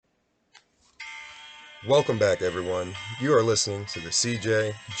Welcome back, everyone. You are listening to the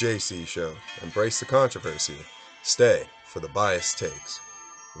CJ Show. Embrace the controversy. Stay for the biased takes.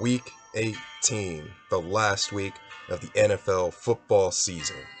 Week 18, the last week of the NFL football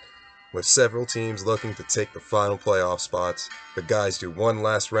season. With several teams looking to take the final playoff spots, the guys do one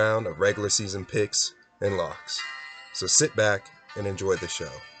last round of regular season picks and locks. So sit back and enjoy the show.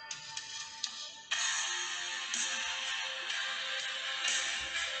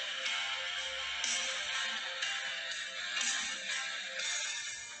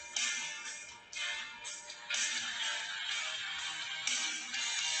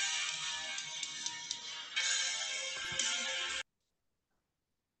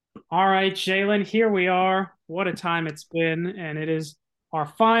 All right, Jalen, here we are. What a time it's been. And it is our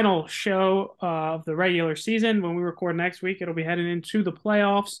final show of the regular season. When we record next week, it'll be heading into the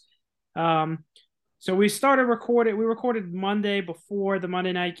playoffs. Um, so we recorded Monday before the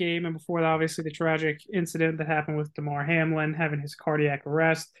Monday night game and before, obviously, the tragic incident that happened with Damar Hamlin having his cardiac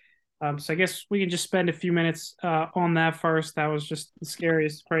arrest. So I guess we can just spend a few minutes on that first. That was just the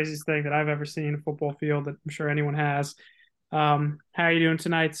scariest, craziest thing that I've ever seen in a football field that I'm sure anyone has. How are you doing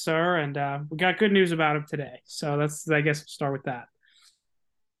tonight, sir? And we got good news about him today. So I guess, we'll start with that.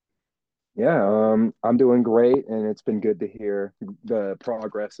 Yeah, I'm doing great, and it's been good to hear the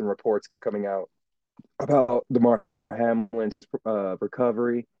progress and reports coming out about Damar Hamlin's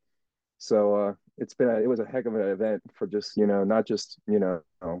recovery. So it was a heck of an event for just not just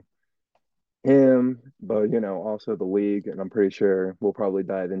him, but also the league. And I'm pretty sure we'll probably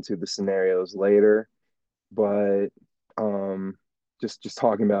dive into the scenarios later. But um, just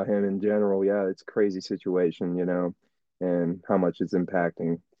talking about him in general, yeah, it's a crazy situation, and how much it's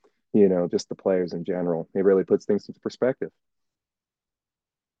impacting just the players in general. It really puts things into perspective.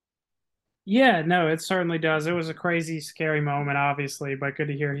 Yeah, no, it certainly does. It was a crazy, scary moment, obviously, but good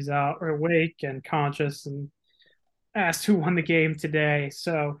to hear he's out or awake and conscious and asked who won the game today.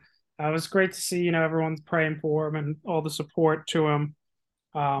 So it was great to see, everyone's praying for him and all the support to him.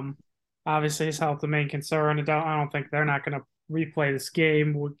 Um, Obviously, his health the main concern. I don't think they're not going to replay this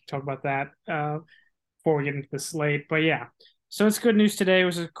game. We'll talk about that before we get into the slate. But yeah, so it's good news today. It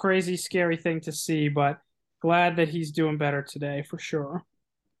was a crazy, scary thing to see, but glad that he's doing better today for sure.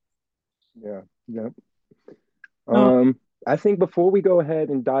 Yeah, yeah. Um, Um, I think before we go ahead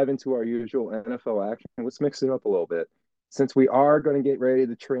and dive into our usual NFL action, let's mix it up a little bit. Since we are going to get ready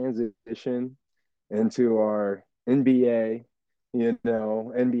to transition into our NBA,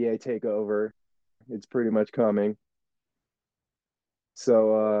 NBA takeover, it's pretty much coming.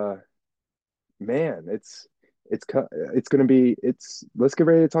 So, man, it's going to be it's let's get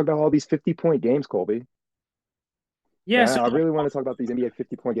ready to talk about all these 50-point games, Colby. yeah, so I really want to talk about these NBA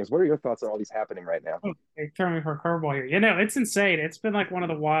 50-point games. What are your thoughts on all these happening right now? oh, they turned me for a curveball here. It's insane. It's been like one of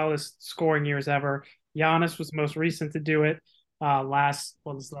the wildest scoring years ever. Giannis was the most recent to do it. Was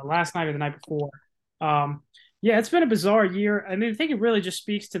the last night or the night before. Um, yeah, it's been a bizarre year. I mean, I think it really just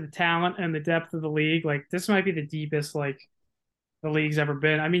speaks to the talent and the depth of the league. Like this might be the deepest like the league's ever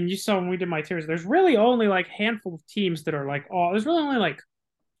been. I mean, you saw when we did my tiers, there's really only like a handful of teams that are like all there's really only like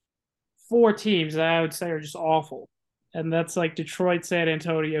four teams that I would say are just awful. And that's like Detroit, San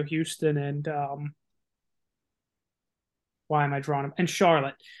Antonio, Houston, and why am I drawing them? And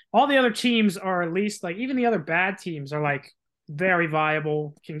Charlotte. All the other teams are at least like even the other bad teams are like very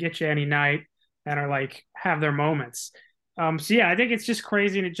viable, can get you any night, and are like have their moments. So yeah, I think it's just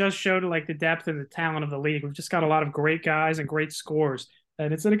crazy, and it just showed like the depth and the talent of the league. We've just got a lot of great guys and great scores,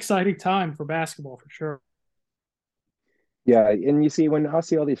 and it's an exciting time for basketball for sure. Yeah, and you see when I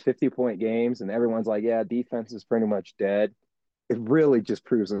see all these 50-point games and everyone's like, yeah, defense is pretty much dead. It really just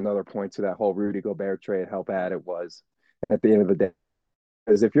proves another point to that whole Rudy Gobert trade, how bad it was at the end of the day.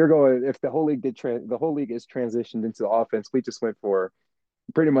 Because if the whole league the whole league is transitioned into offense, we just went for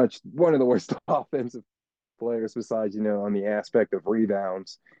pretty much one of the worst offensive players besides, on the aspect of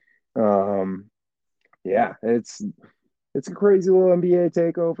rebounds. Um, yeah, it's a crazy little NBA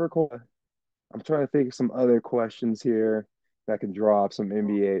takeover. I'm trying to think of some other questions here that can draw up some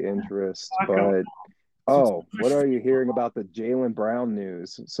NBA interest. A lot going But on. what are you hearing about the Jalen Brown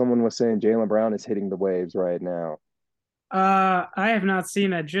news? Someone was saying Jalen Brown is hitting the waves right now. I have not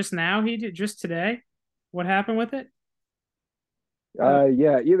seen that just now. He did just today. What happened with it? Uh,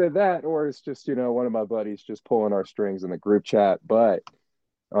 Yeah, either that or it's just, one of my buddies just pulling our strings in the group chat. But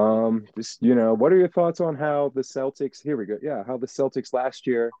just, what are your thoughts on how the Celtics, here we go. Yeah, how the Celtics last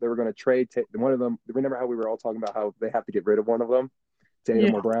year, they were going to trade one of them. Remember how we were all talking about how they have to get rid of one of them, yeah,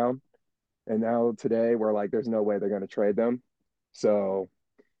 Tatum or Brown? And now today we're like, there's no way they're going to trade them. So,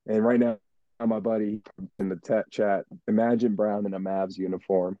 and right now, my buddy in the chat, imagine Brown in a Mavs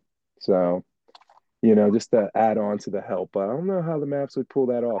uniform. So, just to add on to the help. But I don't know how the Mavs would pull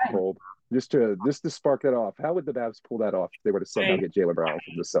that off, Cole. Just to spark that off. How would the Mavs pull that off if they were to somehow get Jaylen Brown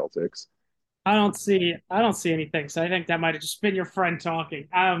from the Celtics? I don't see anything. So I think that might have just been your friend talking.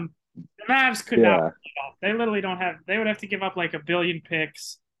 The Mavs could not pull Yeah, it off. They literally don't have. They would have to give up like a billion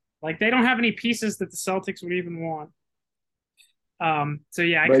picks. Like they don't have any pieces that the Celtics would even want. So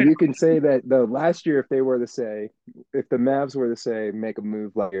yeah, I but couldn't. you can say that the last year, if the Mavs were to say make a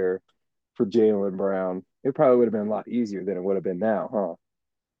move like here for Jaylen Brown, it probably would have been a lot easier than it would have been now,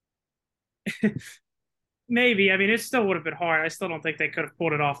 huh? Maybe. I mean, it still would have been hard. I still don't think they could have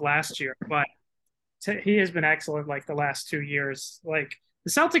pulled it off last year, but he has been excellent like the last 2 years. Like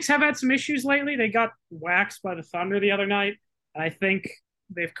the Celtics have had some issues lately. They got waxed by the Thunder the other night. And I think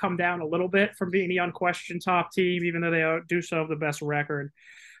they've come down a little bit from being the unquestioned top team, even though they do so have the best record.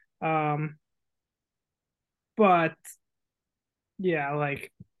 Um, but yeah,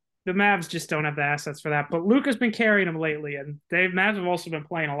 like the Mavs just don't have the assets for that. But Luka's been carrying them lately, and Mavs have also been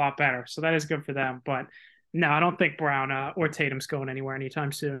playing a lot better, so that is good for them. But no, I don't think Brown or Tatum's going anywhere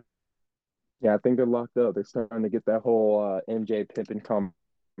anytime soon. Yeah, I think they're locked up. They're starting to get that whole MJ Pippen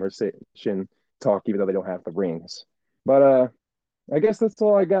conversation talk, even though they don't have the rings. But I guess that's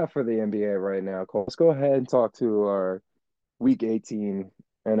all I got for the NBA right now, Cole. Let's go ahead and talk to our Week 18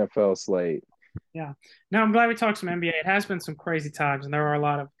 NFL slate. Yeah. No, I'm glad we talked some NBA. It has been some crazy times, and there are a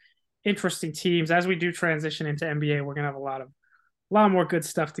lot of interesting teams. As we do transition into NBA, we're gonna have a lot more good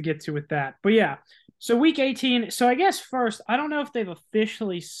stuff to get to with that. But yeah, so week 18. So I guess first, I don't know if they've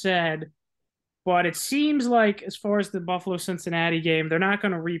officially said, but it seems like as far as the Buffalo Cincinnati game, they're not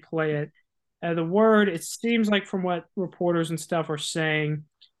going to replay it. It seems like from what reporters and stuff are saying,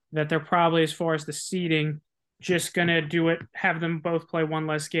 that they're probably, as far as the seeding, just going to do it, have them both play one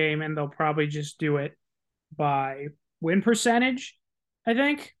less game, and they'll probably just do it by win percentage, I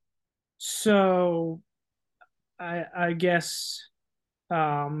think. So I guess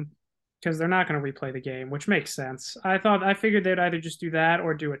because they're not going to replay the game, which makes sense. I figured they'd either just do that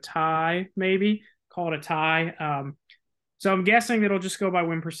or do a tie, maybe call it a tie. So I'm guessing it'll just go by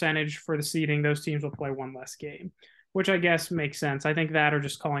win percentage for the seeding. Those teams will play one less game, which I guess makes sense. I think that or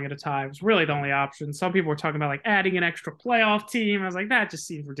just calling it a tie was really the only option. Some people were talking about like adding an extra playoff team. I was like, that just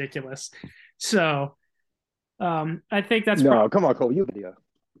seems ridiculous. So I think that's No, come on, Cole. You idea.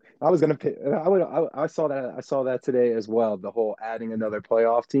 I was gonna pick. I saw that. I saw that today as well. The whole adding another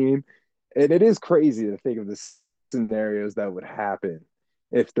playoff team, and it is crazy to think of the scenarios that would happen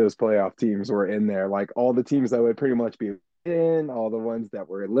if those playoff teams were in there. Like all the teams that would pretty much be in, all the ones that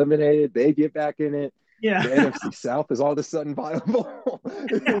were eliminated, they get back in it. yeah. The NFC South is all of a sudden viable.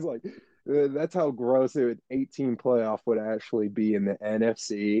 It's like that's how gross 18 playoff would actually be in the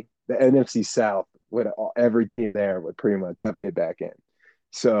NFC. The NFC South would every team there would pretty much get back in.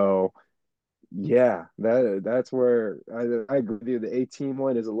 So yeah, that's where I agree with you. The 18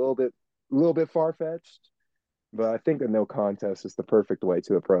 one is a little bit far fetched, but I think a no contest is the perfect way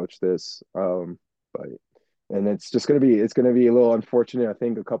to approach this. But and it's gonna be a little unfortunate. I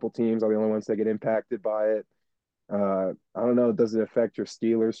think a couple teams are the only ones that get impacted by it. I don't know. Does it affect your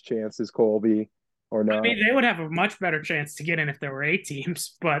Steelers' chances, Colby, or I not? mean, they would have a much better chance to get in if there were 8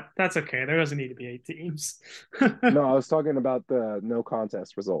 teams, but that's okay. There doesn't need to be 8 teams. No, I was talking about the no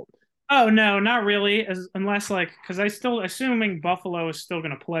contest result. Oh no, not really. Unless like, because I still assuming Buffalo is still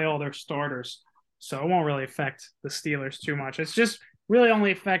going to play all their starters, so it won't really affect the Steelers too much. It's just really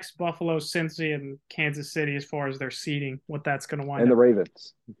only affects Buffalo, Cincy, and Kansas City as far as their seeding. What that's going to wind And up. the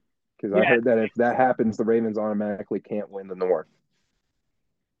Ravens, because I Yeah, heard that if that happens, the Ravens automatically can't win the North.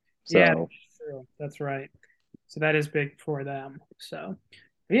 yeah, So true. That's right. So that is big for them. So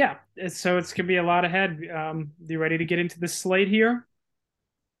yeah, it's gonna be a lot ahead. You ready to get into the slate here?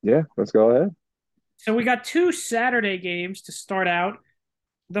 yeah, let's go ahead. So we got two Saturday games to start out.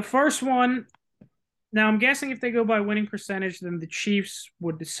 The first one, now I'm guessing if they go by winning percentage, then the Chiefs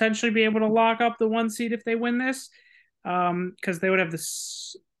would essentially be able to lock up the 1 seed if they win this, because they would have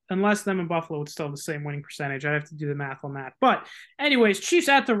this. Unless them and Buffalo would still have the same winning percentage. I'd have to do the math on that. But anyways, Chiefs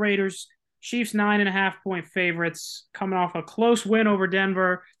at the Raiders. Chiefs 9.5 point favorites, coming off a close win over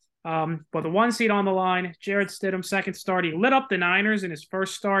Denver. But the 1 seed on the line. Jared Stidham, second start. He lit up the Niners in his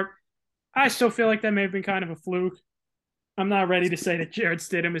first start. I still feel like that may have been kind of a fluke. I'm not ready to say that Jared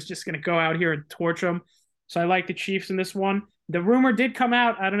Stidham is just going to go out here and torch them. So I like the Chiefs in this one. The rumor did come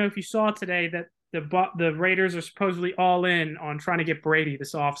out. I don't know if you saw it today that the Raiders are supposedly all in on trying to get Brady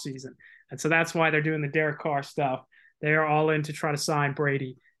this offseason. And so that's why they're doing the Derek Carr stuff. They are all in to try to sign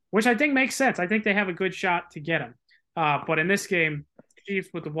Brady, which I think makes sense. I think they have a good shot to get him. But in this game, Chiefs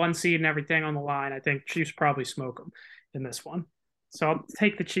with the 1 seed and everything on the line, I think Chiefs probably smoke them in this one. So I'll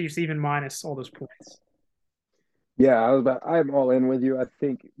take the Chiefs even minus all those points. Yeah, I'm all in with you. I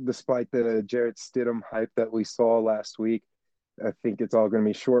think despite the Jarrett Stidham hype that we saw last week, I think it's all going to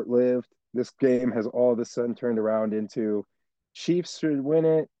be short-lived. This game has all of a sudden turned around into Chiefs should win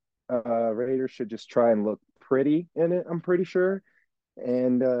it. Raiders should just try and look pretty in it, I'm pretty sure,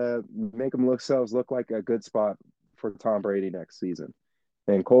 and make themselves look like a good spot for Tom Brady next season.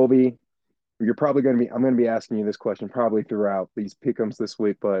 And Colby, you're probably going to be, I'm going to be asking you this question probably throughout these pick'ems this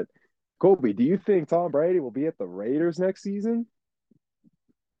week, but Colby, do you think Tom Brady will be at the Raiders next season?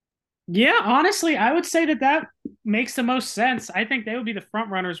 Yeah, honestly, I would say that makes the most sense. I think they would be the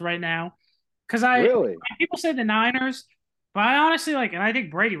front runners right now because Really? people say the Niners, but I honestly like, and I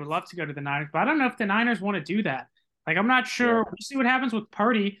think Brady would love to go to the Niners, but I don't know if the Niners want to do that. Like, I'm not sure. Yeah. We'll see what happens with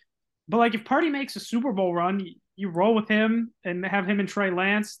Purdy, but like, if Purdy makes a Super Bowl run, you roll with him and have him and Trey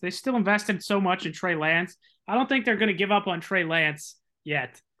Lance. They still invested so much in Trey Lance. I don't think they're going to give up on Trey Lance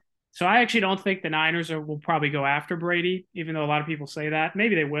yet. So I actually don't think the will probably go after Brady, even though a lot of people say that.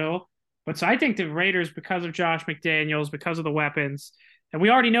 Maybe they will. But so I think the Raiders, because of Josh McDaniels, because of the weapons, and we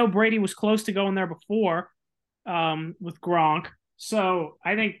already know Brady was close to going there before with Gronk. So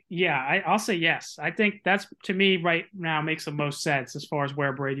I think, yeah, I'll say yes. I think that's to me right now makes the most sense as far as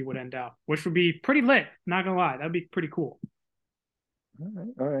where Brady would end up, which would be pretty lit. Not gonna lie, that'd be pretty cool. All right.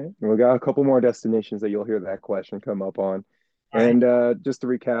 All right. We got a couple more destinations that you'll hear that question come up on. All right. And just to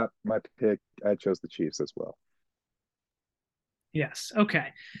recap, my pick, I chose the Chiefs as well. Yes. Okay.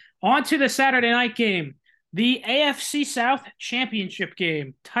 On to the Saturday night game, the AFC South Championship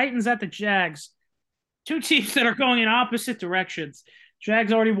game. Titans at the Jags. Two teams that are going in opposite directions.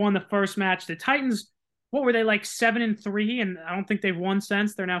 Jags already won the first match. The Titans, what were they like 7-3? And I don't think they've won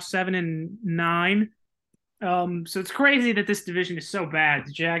since. They're now 7-9. So it's crazy that this division is so bad.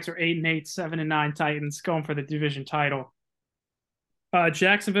 The Jags are 8-8, 7-9 Titans going for the division title.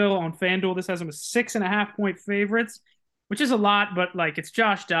 Jacksonville on FanDuel, this has them as 6.5 point favorites, which is a lot, but like it's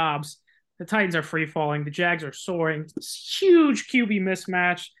Josh Dobbs. The Titans are free falling. The Jags are soaring. It's huge QB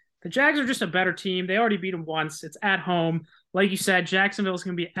mismatch. The Jags are just a better team. They already beat them once. It's at home. Like you said, Jacksonville is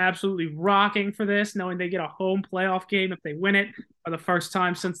going to be absolutely rocking for this, knowing they get a home playoff game if they win it for the first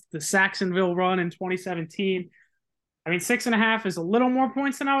time since the Saxonville run in 2017. I mean, 6.5 is a little more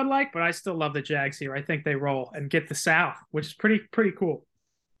points than I would like, but I still love the Jags here. I think they roll and get the South, which is pretty cool.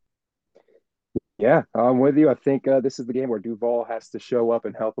 Yeah, I'm with you. I think this is the game where Duval has to show up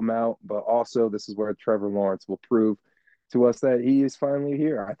and help him out, but also this is where Trevor Lawrence will prove to us that he is finally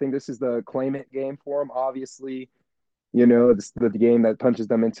here. I think this is the claim it game for him. Obviously, this is the game that punches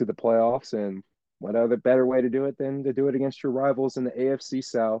them into the playoffs, and what other better way to do it than to do it against your rivals in the AFC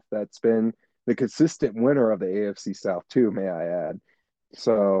South? That's been the consistent winner of the AFC South too, may I add.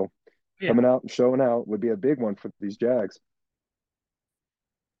 So Yeah. coming out and showing out would be a big one for these Jags.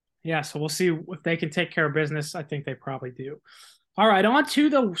 Yeah, so we'll see if they can take care of business. I think they probably do. All right, on to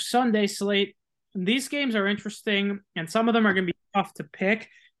the Sunday slate. These games are interesting, and some of them are going to be tough to pick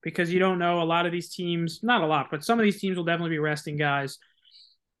because you don't know a lot of these teams, not a lot, but some of these teams will definitely be resting guys.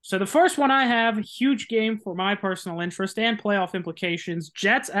 So the first one I have, huge game for my personal interest and playoff implications.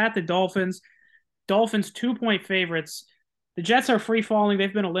 Jets at the Dolphins. Dolphins 2 point favorites. The Jets are free falling.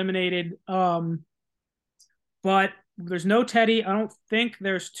 They've been eliminated. But there's no Teddy. I don't think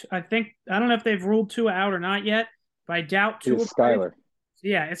there's. I don't know if they've ruled Tua out or not yet, but I doubt It Tua. is Skyler.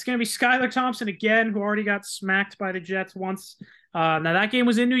 Yeah, it's going to be Skylar Thompson again, who already got smacked by the Jets once. Now that game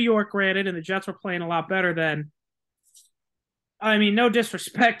was in New York, granted, and the Jets were playing a lot better then. I mean, no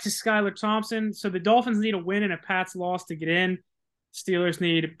disrespect to Skylar Thompson. So the Dolphins need a win and a Pats loss to get in. Steelers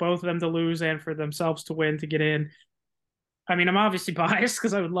need both of them to lose and for themselves to win to get in. I mean, I'm obviously biased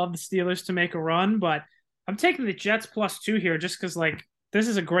because I would love the Steelers to make a run, but I'm taking the Jets +2 here just because, like, this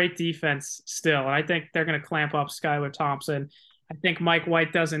is a great defense still. And I think they're going to clamp up Skylar Thompson. I think Mike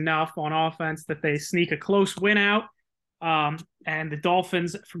White does enough on offense that they sneak a close win out. And the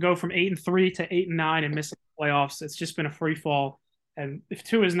Dolphins go from 8-3 to 8-9 and missing the playoffs. It's just been a free fall. And if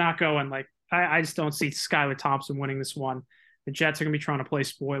Tua is not going, like, I just don't see Skylar Thompson winning this one. The Jets are going to be trying to play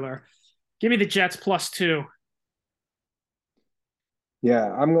spoiler. Give me the Jets +2.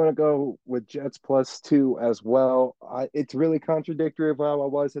 Yeah, I'm going to go with Jets +2 as well. It's really contradictory of how I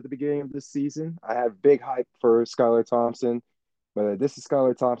was at the beginning of this season. I have big hype for Skylar Thompson, but this is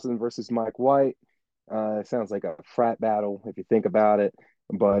Skylar Thompson versus Mike White. It sounds like a frat battle if you think about it.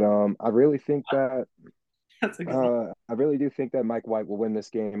 But I really think that That's a good one. I really do think that Mike White will win this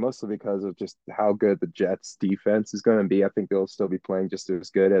game, mostly because of just how good the Jets defense is going to be. I think they'll still be playing just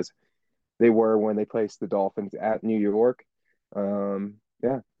as good as they were when they placed the Dolphins at New York.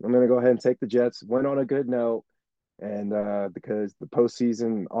 Yeah, I'm going to go ahead and take the Jets. Went on a good note, And because the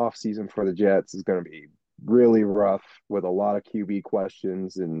postseason, off season for the Jets is going to be really rough with a lot of QB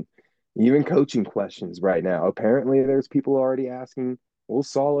questions and even coaching questions right now. Apparently, there's people already asking, will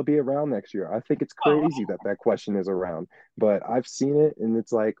Saleh be around next year? I think it's Oh, crazy that that question is around, but I've seen it and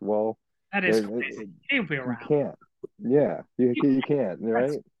it's like, well, that is crazy. He'll be you around. can't. Yeah, you can't,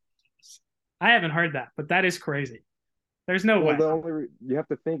 right? I haven't heard that, but that is crazy. There's no Well, way. you have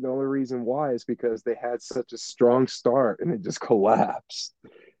to think the only reason why is because they had such a strong start and it just collapsed, I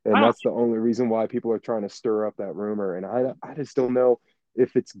and don't. that's the only reason why people are trying to stir up that rumor. And I just don't know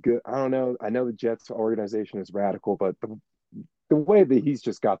if it's good. I don't know. I know the Jets organization is radical, but the way that he's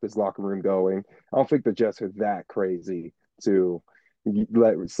just got this locker room going, I don't think the Jets are that crazy to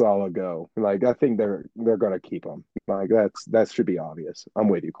let Salah go. Like I think they're gonna keep him. Like that should be obvious. I'm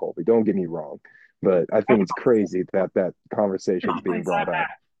with you, Colby. Don't get me wrong, but I think it's crazy that that conversation is being brought up.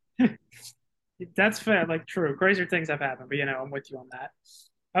 That's fair. Like true. Crazier things have happened, but I'm with you on that.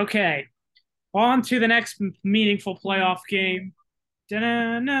 Okay, on to the next meaningful playoff game.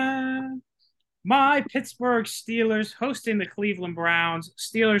 Da-na-na. My Pittsburgh Steelers hosting the Cleveland Browns.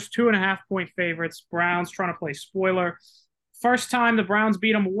 Steelers 2.5 point favorites. Browns trying to play spoiler. First time the Browns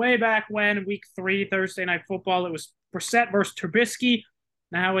beat them way back when, week 3, Thursday Night Football. It was Brissett versus Trubisky.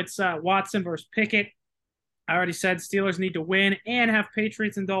 Now it's Watson versus Pickett. I already said Steelers need to win and have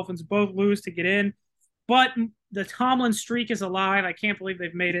Patriots and Dolphins both lose to get in. But the Tomlin streak is alive. I can't believe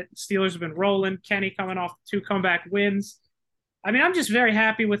they've made it. Steelers have been rolling. Kenny coming off 2 comeback wins. I mean, I'm just very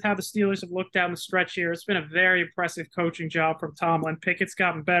happy with how the Steelers have looked down the stretch here. It's been a very impressive coaching job from Tomlin. Pickett's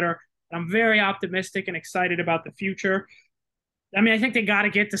gotten better. I'm very optimistic and excited about the future. I mean, I think they got to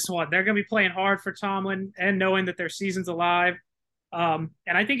get this one. They're going to be playing hard for Tomlin and knowing that their season's alive. And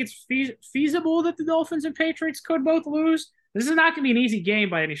I think it's feasible that the Dolphins and Patriots could both lose. This is not going to be an easy game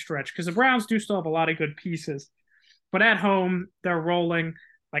by any stretch because the Browns do still have a lot of good pieces. But at home, they're rolling.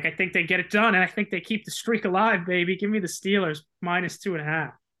 Like, I think they get it done, and I think they keep the streak alive, baby. Give me the Steelers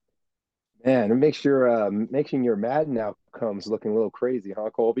 -2.5. Man, it makes your Madden outcomes looking a little crazy, huh,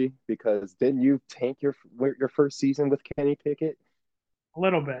 Colby? Because didn't you tank your first season with Kenny Pickett? A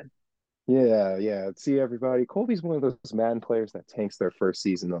little bit. Yeah, yeah. See, everybody, Colby's one of those Madden players that tanks their first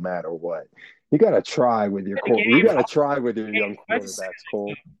season no matter what. You gotta try with your you gotta try with your young quarterbacks,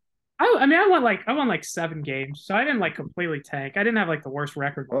 Cole. I mean, I won like 7 games, so I didn't like completely tank. I didn't have like the worst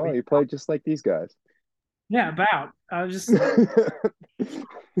record. Oh, you played just like these guys. Yeah, about. I was just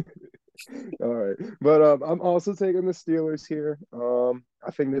All right, but I'm also taking the Steelers here.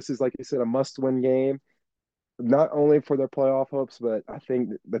 I think this is, like you said, a must-win game, not only for their playoff hopes, but I think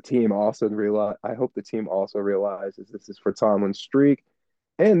the team also realize. I hope the team also realizes this is for Tomlin's streak,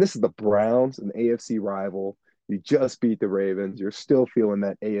 and this is the Browns, an AFC rival. You just beat the Ravens. You're still feeling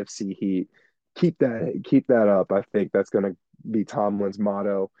that AFC heat. Keep that up. I think that's going to be Tomlin's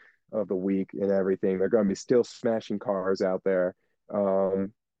motto of the week and everything. They're going to be still smashing cars out there.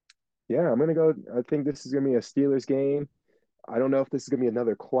 Yeah, I'm gonna go. I think this is gonna be a Steelers game. I don't know if this is gonna be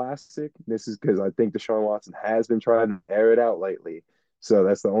another classic. This is because I think Deshaun Watson has been trying to air it out lately. So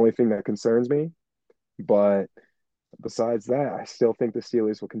that's the only thing that concerns me. But besides that, I still think the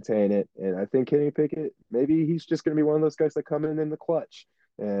Steelers will contain it. And I think Kenny Pickett, maybe he's just gonna be one of those guys that come in the clutch.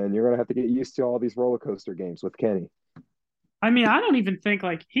 And you're gonna have to get used to all these roller coaster games with Kenny. I mean, I don't even think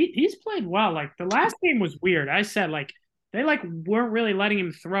like he's played well. Like the last game was weird. I said like they like weren't really letting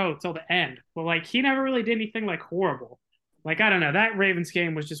him throw till the end, but like he never really did anything like horrible. Like I don't know, that Ravens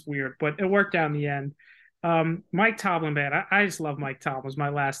game was just weird, but it worked out in the end. Mike Tomlin, man, I just love Mike Tomlin. Was my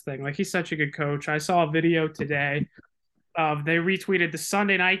last thing. Like he's such a good coach. I saw a video today of they retweeted the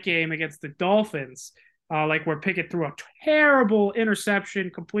Sunday night game against the Dolphins, like where Pickett threw a terrible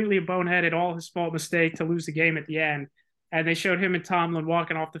interception, completely boneheaded, all his fault mistake to lose the game at the end. And they showed him and Tomlin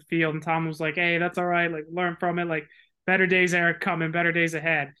walking off the field, and Tomlin was like, "Hey, that's all right. Like, learn from it. Like, better days are coming, better days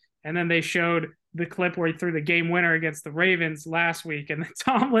ahead." And then they showed the clip where he threw the game winner against the Ravens last week, and then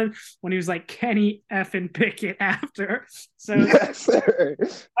Tomlin when he was like Kenny effing Pickett after. So Yes, sir.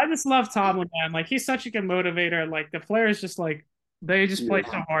 I just love Tomlin, man. Like he's such a good motivator. Like the players just like they just play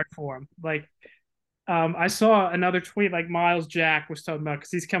so hard for him. Like I saw another tweet like Miles Jack was talking about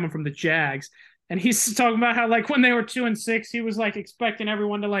because he's coming from the Jags, and he's talking about how like when they were 2-6, he was like expecting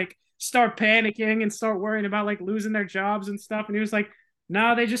everyone to like start panicking and start worrying about like losing their jobs and stuff. And he was like,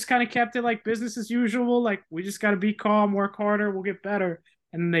 no, they just kind of kept it like business as usual. Like we just got to be calm, work harder, we'll get better.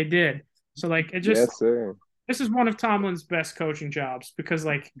 And then they did. So like it just Yes, sir. this is one of Tomlin's best coaching jobs because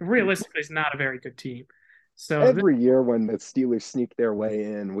like realistically, it's not a very good team. So Every year when the Steelers sneak their way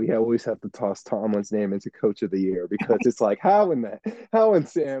in, we always have to toss Tomlin's name into Coach of the Year because it's like how in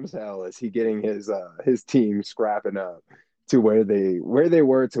Sam's hell is he getting his team scrapping up to where they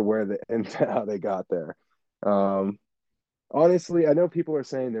were to where the and how they got there. Um, Honestly, I know people are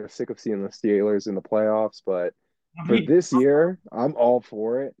saying they're sick of seeing the Steelers in the playoffs, but I for mean, this year, I'm all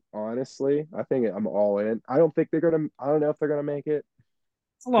for it. Honestly, I think I'm all in. I don't think they're gonna. I don't know if they're gonna make it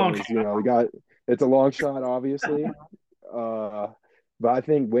it's a long because we got it's a long shot, obviously. Uh, but I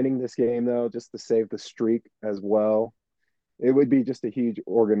think winning this game though, just to save the streak as well, it would be just a huge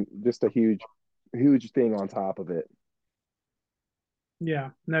thing on top of it.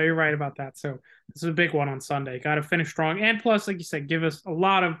 Yeah, no, you're right about that. So this is a big one on Sunday. Got to finish strong, and plus, like you said, give us a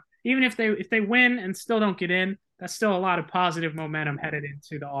lot of even if they win and still don't get in, that's still a lot of positive momentum headed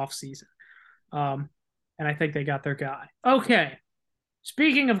into the off season. Um, and I think they got their guy. Okay,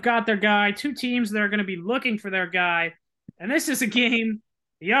 speaking of got their guy, two teams that are going to be looking for their guy, and this is a game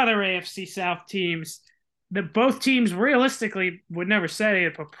the other AFC South teams that both teams realistically would never say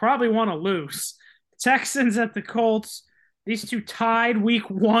it, but probably want to lose. Texans at the Colts. These two tied week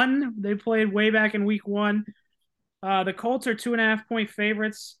one. They played way back in week one. The Colts are 2.5-point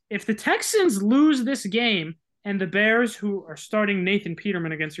favorites. If the Texans lose this game, and the Bears, who are starting Nathan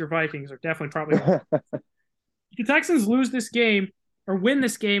Peterman against your Vikings, are definitely probably if the Texans lose this game or win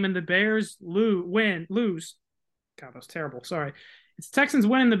this game, and the Bears lose. God, that was terrible. Sorry. It's Texans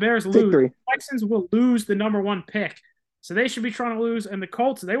win and the Bears Take lose. three. The Texans will lose the number one pick. So they should be trying to lose. And the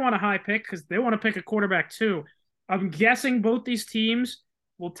Colts, they want a high pick because they want to pick a quarterback too. I'm guessing both these teams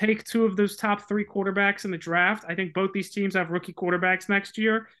will take two of those top three quarterbacks in the draft. I think both these teams have rookie quarterbacks next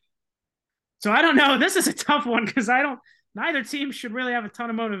year. So I don't know. This is a tough one because neither team should really have a ton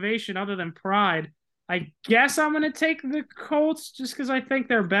of motivation other than pride. I guess I'm going to take the Colts just because I think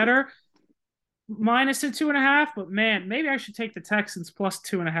they're better. Minus a 2.5, but man, maybe I should take the Texans plus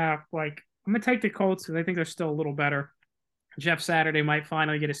 2.5. Like, I'm going to take the Colts because I think they're still a little better. Jeff Saturday might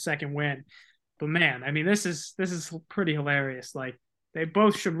finally get a second win. But man, I mean, this is pretty hilarious. Like, they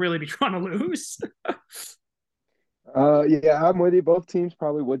both should really be trying to lose. Yeah, I'm with you. Both teams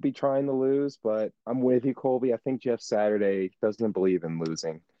probably would be trying to lose, but I'm with you, Colby. I think Jeff Saturday doesn't believe in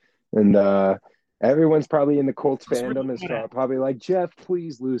losing. And everyone's probably in the Colts That's really fandom is good at. probably like, Jeff,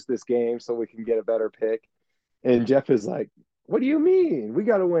 please lose this game so we can get a better pick. And Jeff is like, what do you mean? We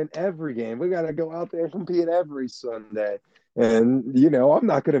got to win every game. We got to go out there and compete every Sunday. And, I'm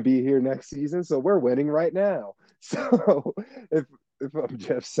not going to be here next season, so we're winning right now. So if I'm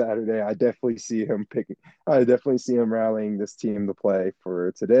Jeff Saturday, I definitely see him rallying this team to play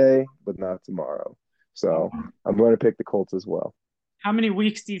for today, but not tomorrow. So I'm going to pick the Colts as well. How many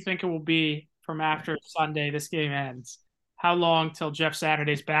weeks do you think it will be from after Sunday this game ends? How long till Jeff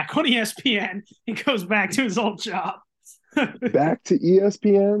Saturday's back on ESPN? He goes back to his old job. Back to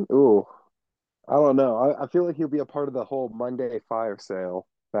ESPN? Ooh, I don't know. I feel like he'll be a part of the whole Monday fire sale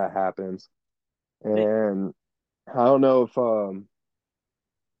that happens. And I don't know if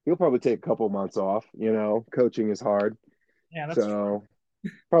he'll probably take a couple months off. Coaching is hard. Yeah, that's true. So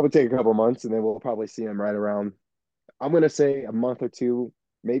probably take a couple months and then we'll probably see him right around, I'm going to say a month or two,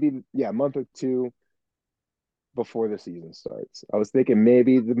 maybe, yeah, a month or two before the season starts. I was thinking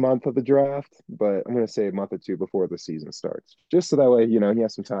maybe the month of the draft, but I'm going to say a month or two before the season starts, just so that way, he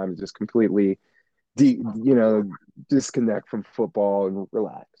has some time to just completely, disconnect from football and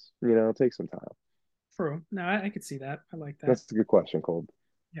relax, take some time. True. No, I could see that. I like that. That's a good question, Cole.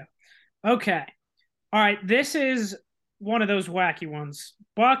 Yeah. Okay. All right. This is one of those wacky ones.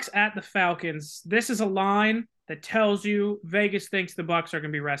 Bucks at the Falcons. This is a line that tells you Vegas thinks the Bucks are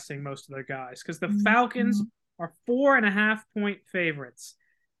going to be resting most of their guys because the Falcons are 4.5-point favorites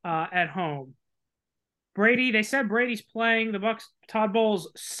at home. They said Brady's playing. The Bucks, Todd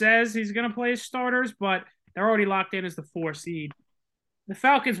Bowles says he's going to play his starters, but they're already locked in as the 4 seed. The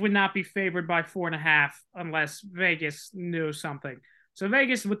Falcons would not be favored by 4.5 unless Vegas knew something. So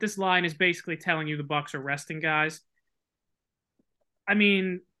Vegas with this line is basically telling you the Bucks are resting guys. I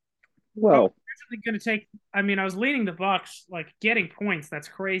mean, well, going to take. I mean, I was leaning the Bucks, like getting points. That's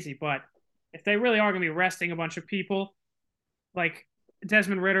crazy, but if they really are going to be resting a bunch of people, like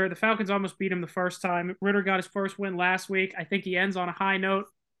Desmond Ridder, the Falcons almost beat him the first time. Ridder got his first win last week. I think he ends on a high note,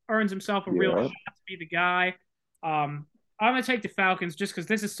 earns himself a real shot to be the guy. I'm going to take the Falcons just because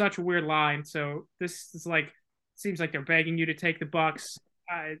this is such a weird line. So this is like, seems like they're begging you to take the Bucks.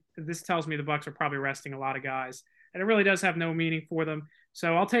 This tells me the Bucks are probably resting a lot of guys, and it really does have no meaning for them.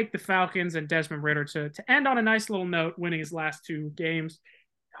 So I'll take the Falcons and Desmond Ridder to end on a nice little note, winning his last 2 games.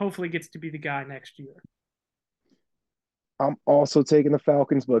 Hopefully gets to be the guy next year. I'm also taking the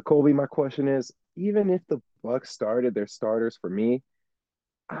Falcons, but Colby, my question is, even if the Bucks started their starters for me,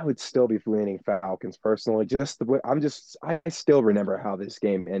 I would still be leaning Falcons personally. Just the way I still remember how this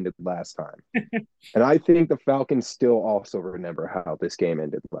game ended last time. And I think the Falcons still also remember how this game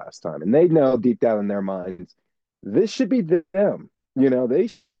ended last time. And they know deep down in their minds, this should be them. They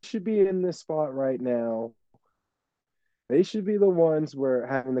should be in this spot right now. They should be the ones where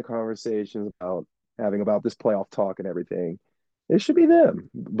having the conversations about having about this playoff talk and everything. It should be them.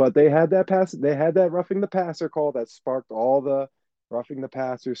 But they had that roughing the passer call that sparked all the roughing the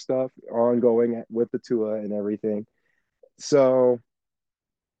passer stuff ongoing with the Tua and everything. So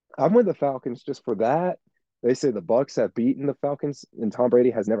I'm with the Falcons just for that. They say the Bucks have beaten the Falcons, and Tom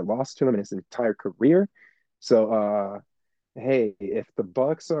Brady has never lost to them in his entire career. So, hey, if the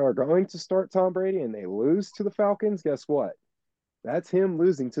Bucks are going to start Tom Brady and they lose to the Falcons, guess what? That's him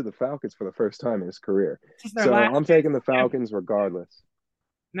losing to the Falcons for the first time in his career. This is their So last I'm chance taking the to do. Falcons regardless.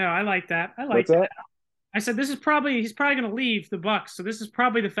 No, I like that. I like What's that. that? I said he's probably going to leave the Bucks, so this is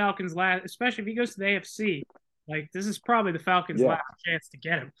probably the Falcons' last, especially if he goes to the AFC. Like this is probably the Falcons' Yeah. last chance to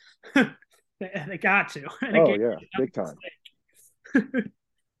get him. they got to. And Oh, again, yeah. Big time.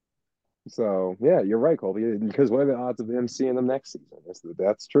 So, yeah, you're right, Colby. Because what are the odds of them seeing them next season?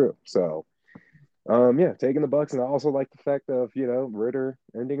 That's true. So, yeah, taking the Bucks, and I also like the fact of Ritter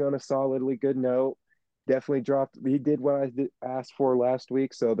ending on a solidly good note. Definitely dropped. He did what I asked for last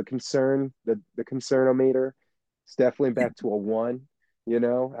week. So the concernometer, is definitely back to a 1.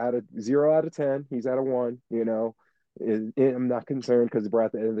 Out of 0 out of 10, he's at a 1. I'm not concerned because we're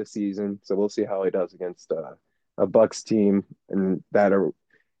at the end of the season, so we'll see how he does against a Bucks team and that are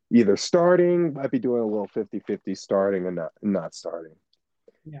either starting, might be doing a little 50-50 starting and not starting.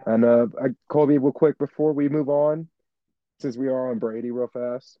 Yeah. And Colby, real quick before we move on, since we are on Brady real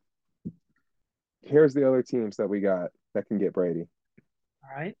fast, here's the other teams that we got that can get Brady.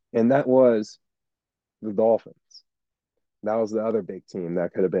 All right. And that was the Dolphins. That was the other big team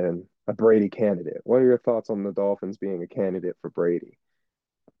that could have been a Brady candidate. What are your thoughts on the Dolphins being a candidate for Brady?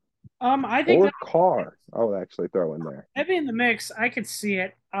 I think Or Carr, I would actually throw in there. that'd be in the mix. I could see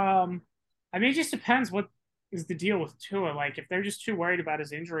it. I mean, it just depends what is the deal with Tua. Like, if they're just too worried about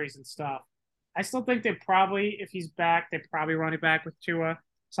his injuries and stuff, I still think they probably, if he's back, they probably run it back with Tua.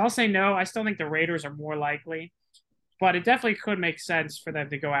 So I'll say no. I still think the Raiders are more likely, but it definitely could make sense for them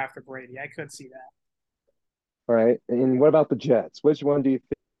to go after Brady. I could see that. All right. And what about the Jets? Which one do you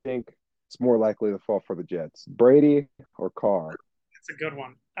think is more likely to fall for the Jets? Brady or Carr? That's a good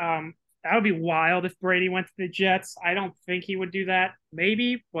one. That would be wild if Brady went to the Jets. I don't think he would do that.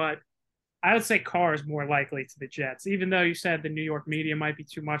 Maybe, but I would say Carr is more likely to the Jets. Even though you said the New York media might be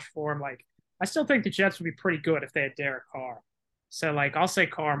too much for him, like I still think the Jets would be pretty good if they had Derek Carr. So like I'll say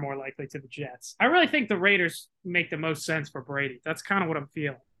Carr more likely to the Jets. I really think the Raiders make the most sense for Brady. That's kind of what I'm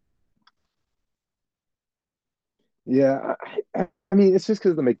feeling. Yeah, I mean, it's just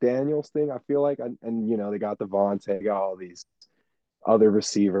because of the McDaniels thing. I feel like, they got Devontae, got all these other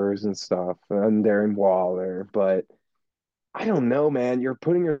receivers and stuff, and Darren Waller. But I don't know, man. You're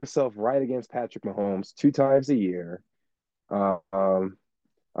putting yourself right against Patrick Mahomes 2 times a year. I'm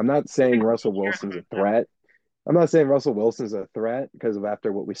not saying Russell Wilson's a threat. I'm not saying Russell Wilson's a threat because of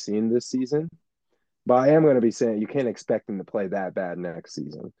after what we've seen this season. But I am going to be saying you can't expect him to play that bad next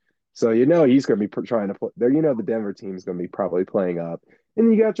season. So he's going to be trying to play there. The Denver team is going to be probably playing up,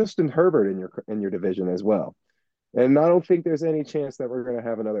 and you got Justin Herbert in your division as well. And I don't think there's any chance that we're going to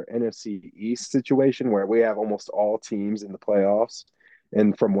have another NFC East situation where we have almost all teams in the playoffs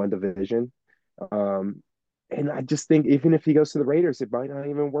and from one division. Um, and I just think even if he goes to the Raiders, it might not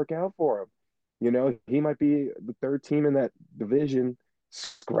even work out for him. He might be the third team in that division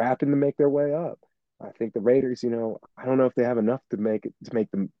scrapping to make their way up. I think the Raiders, I don't know if they have enough to make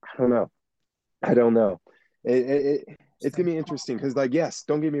them. I don't know. I don't know. It's gonna be interesting because, like, yes,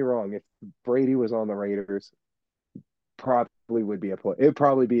 don't get me wrong. If Brady was on the Raiders, probably would be a play. It'd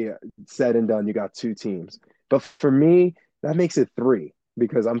probably be said and done. You got 2 teams, but for me, that makes it 3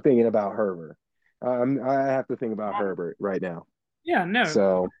 because I'm thinking about Herbert. I have to think about Herbert right now. Yeah, no,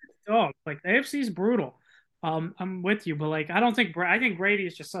 So like the AFC is brutal. I'm with you, but like I think Brady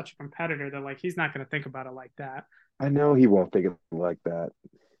is just such a competitor that like he's not going to think about it like that. I know he won't think of it like that.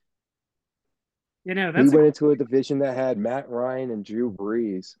 He That's went into a division that had Matt Ryan and Drew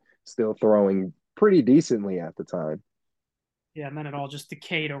Brees still throwing pretty decently at the time. yeah, and then it all just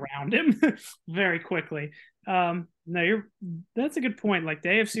decayed around him very quickly. No, that's a good point. Like the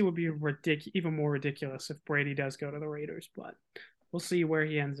AFC would be even more ridiculous if Brady does go to the Raiders, but we'll see where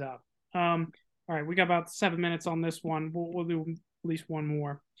he ends up. All right, we got about 7 minutes on this one. We'll do at least one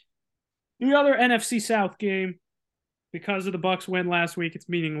more. The other NFC South game, because of the Bucks win last week, it's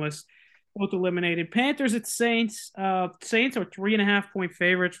meaningless. Both eliminated. Panthers at Saints. Saints are 3.5-point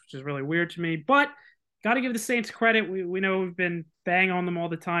favorites, which is really weird to me. But got to give the Saints credit. We know we've been bang on them all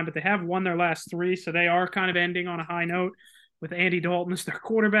the time, but they have won their last three, so they are kind of ending on a high note with Andy Dalton as their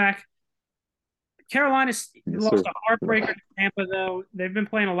quarterback. Carolina lost a heartbreaker to Tampa, though. They've been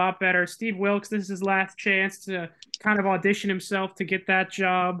playing a lot better. Steve Wilkes, this is his last chance to kind of audition himself to get that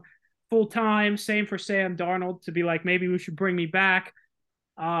job full time. Same for Sam Darnold to be like, maybe we should bring me back.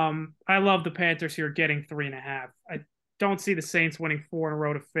 I love the Panthers here getting 3.5. I don't see the Saints winning 4 in a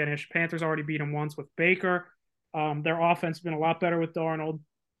row to finish. Panthers already beat them once with Baker. Their offense has been a lot better with Darnold.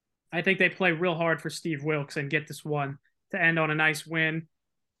 I think they play real hard for Steve Wilkes and get this one to end on a nice win.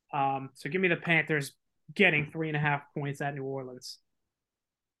 So give me the Panthers getting 3.5 points at New Orleans.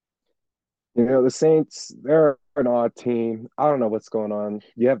 You know, the Saints, they're an odd team. I don't know what's going on.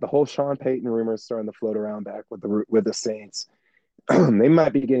 You have the whole Sean Payton rumors starting to float around back with the Saints. They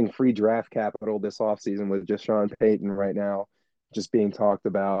might be getting free draft capital this offseason with just Sean Payton right now, just being talked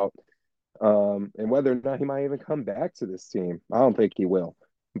about. And whether or not he might even come back to this team. I don't think he will.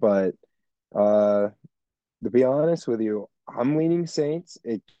 But to be honest with you, I'm leaning Saints.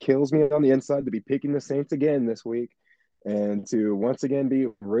 It kills me on the inside to be picking the Saints again this week and to once again be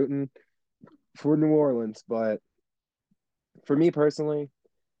rooting for New Orleans. But for me personally,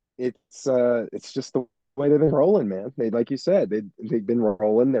 it's just the way they've been rolling, man. They, like you said, they've been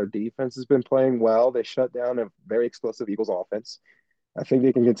rolling. Their defense has been playing well. They shut down a very explosive Eagles offense. I think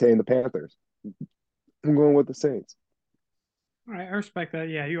they can contain the Panthers. I'm going with the Saints. All right, I respect that.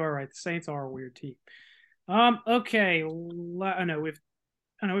 Yeah, you are right. The Saints are a weird team. Okay. I know we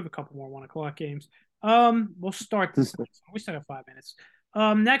have a couple more 1:00 games. We'll start this. We still have 5 minutes.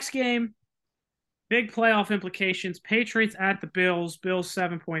 Next game, big playoff implications. Patriots at the Bills. Bills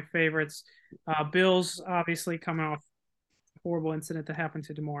 7-point favorites. Bills obviously coming off a horrible incident that happened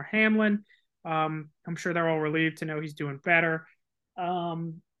to Damar Hamlin. I'm sure they're all relieved to know he's doing better.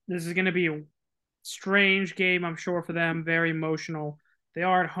 This is going to be a strange game, I'm sure, for them. Very emotional. They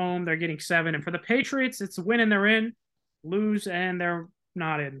are at home. They're getting 7. And for the Patriots, it's a win and they're in. Lose and they're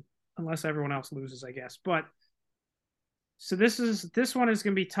not in, unless everyone else loses, I guess. But so this one is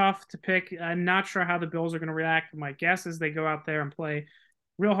going to be tough to pick. I'm not sure how the Bills are going to react. My guess is they go out there and play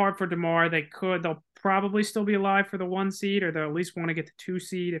real hard for Damar. They'll probably still be alive for the 1 seed, or they'll at least want to get the 2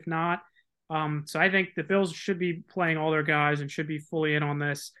 seed, if not. So I think the Bills should be playing all their guys and should be fully in on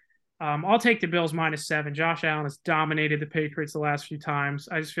this. I'll take the Bills -7. Josh Allen has dominated the Patriots the last few times.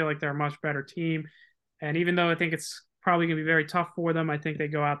 I just feel like they're a much better team. And even though I think it's probably going to be very tough for them, I think they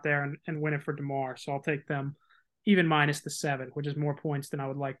go out there and win it for Damar. So I'll take them even -7, which is more points than I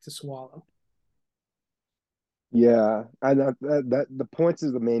would like to swallow. Yeah, and that the points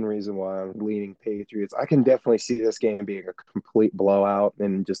is the main reason why I'm leaning Patriots. I can definitely see this game being a complete blowout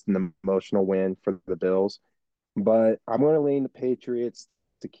and just an emotional win for the Bills. But I'm going to lean the Patriots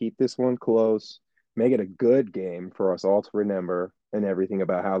to keep this one close, make it a good game for us all to remember and everything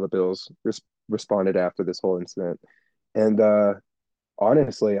about how the Bills responded after this whole incident. And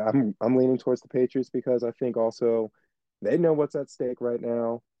honestly, I'm leaning towards the Patriots because I think also they know what's at stake right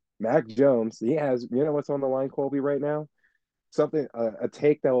now. Mac Jones, he has, you know what's on the line, Colby, right now? Something, a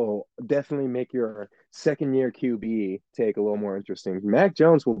take that will definitely make your second year QB take a little more interesting. Mac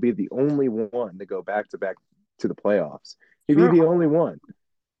Jones will be the only one to go back to the playoffs. He'd be the only one.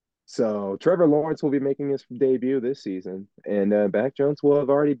 So Trevor Lawrence will be making his debut this season, and Mac Jones will have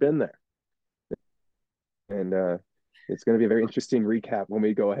already been there. And it's going to be a very interesting recap when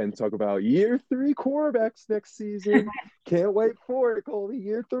we go ahead and talk about year 3 quarterbacks next season. Can't wait for it, Colby.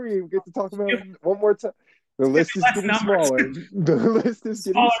 Year 3. We get to talk about it one more time. The list is getting smaller. The list is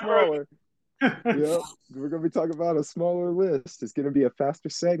getting smaller. Yep. We're going to be talking about a smaller list. It's going to be a faster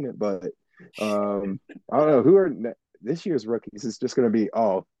segment, but I don't know. This year's rookies is just going to be,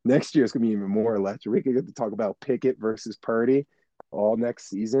 next year is going to be even more electric. We could get to talk about Pickett versus Purdy all next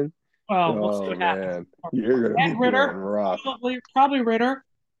season. Well, we'll see what happens. You're going to be Ritter, rough. probably Ritter.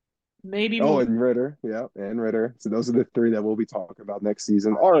 Maybe more. And Ritter. Yeah, and Ritter. So those are the 3 that we'll be talking about next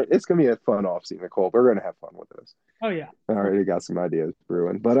season. All right, it's going to be a fun offseason, Cole. We're going to have fun with this. Oh, yeah. I already got some ideas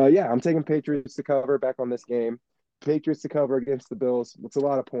brewing. But, yeah, I'm taking Patriots to cover back on this game. Patriots to cover against the Bills. It's a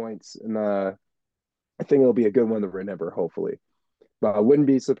lot of points. And I think it'll be a good one to remember, hopefully. But I wouldn't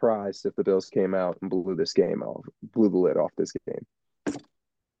be surprised if the Bills came out and blew the lid off this game. It's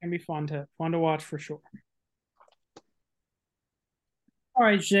gonna be fun to watch for sure. All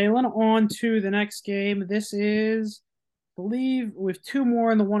right, Jalen, on to the next game. This is, I believe, with 2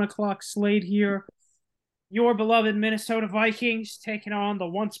 more in the 1:00 slate here. Your beloved Minnesota Vikings taking on the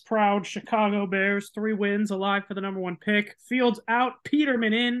once proud Chicago Bears. 3 wins, alive for the number 1 pick. Fields out,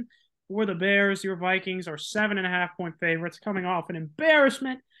 Peterman in for the Bears. Your Vikings are 7.5-point favorites, coming off an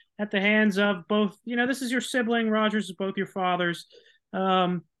embarrassment at the hands of both. This is your sibling. Rodgers is both your fathers.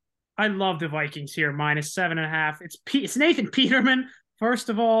 I love the Vikings here, minus 7.5. It's Nathan Peterman. First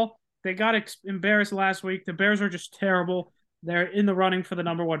of all, they got embarrassed last week. The Bears are just terrible. They're in the running for the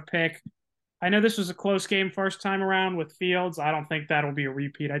number 1 pick. I know this was a close game first time around with Fields. I don't think that'll be a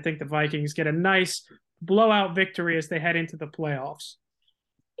repeat. I think the Vikings get a nice blowout victory as they head into the playoffs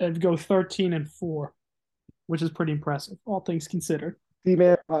and go 13-4, which is pretty impressive, all things considered. See,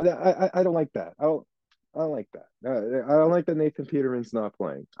 man, I don't like that. I don't like that. I don't like that Nathan Peterman's not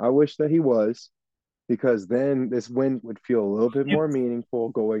playing. I wish that he was, because then this win would feel a little bit more meaningful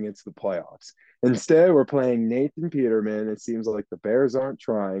going into the playoffs. Instead, we're playing Nathan Peterman. It seems like the Bears aren't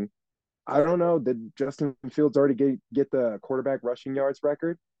trying. I don't know. Did Justin Fields already get the quarterback rushing yards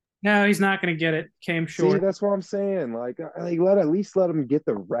record? No, he's not going to get it. Came short. See, that's what I'm saying. At least let him get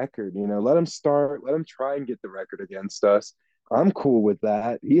the record. Let him start. Let him try and get the record against us. I'm cool with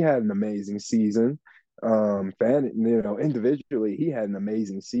that. He had an amazing season. Individually, he had an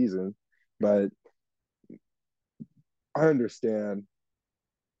amazing season. But I understand,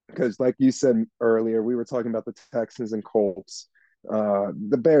 because, like you said earlier, we were talking about the Texans and Colts.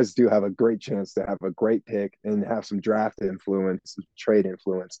 The Bears do have a great chance to have a great pick and have some draft influence, trade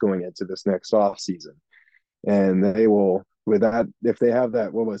influence going into this next offseason. And they will, with that, if they have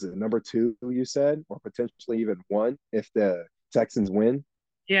that, what was it, number 2, you said, or potentially even 1 if the Texans win?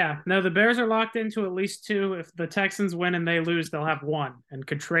 Yeah, no, the Bears are locked into at least 2. If the Texans win and they lose, they'll have 1 and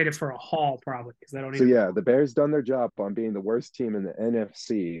could trade it for a haul probably, because they don't. So yeah, the Bears done their job on being the worst team in the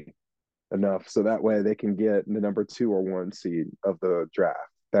NFC enough, so that way they can get the number 2 or 1 seed of the draft.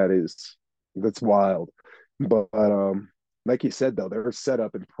 That's wild. But like you said, though, they're set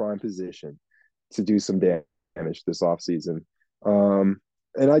up in prime position to do some damage this offseason. And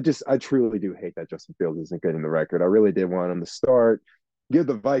I truly do hate that Justin Fields isn't getting the record. I really did want him to start, give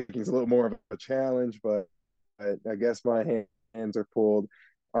the Vikings a little more of a challenge, but I guess my hands are pulled.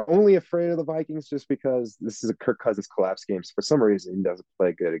 I'm only afraid of the Vikings just because this is a Kirk Cousins collapse game. So for some reason, he doesn't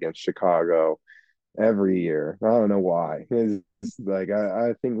play good against Chicago every year. I don't know why.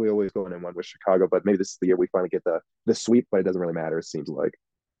 I think we always go in one with Chicago, but maybe this is the year we finally get the sweep, but it doesn't really matter, it seems like.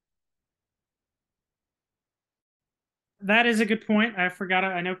 That is a good point. I forgot.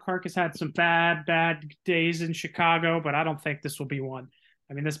 I know Kirk has had some bad days in Chicago, but I don't think this will be one.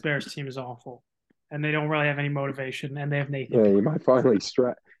 I mean, this Bears team is awful, and they don't really have any motivation, and they have Nathan. Yeah, he might finally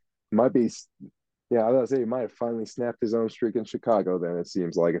might be. Yeah, I was gonna say he might have finally snapped his own streak in Chicago. Then it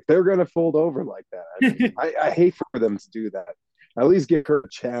seems like if they're gonna fold over like that, I hate for them to do that. At least give her a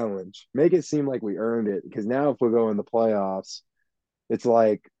challenge, make it seem like we earned it. Because now if we go in the playoffs, it's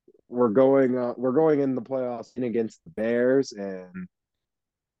like we're going in the playoffs against the Bears and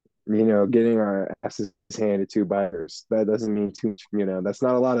getting our asses handed to by us. That doesn't mean too much. That's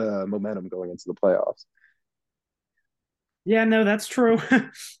not a lot of momentum going into the playoffs. Yeah, no, that's true.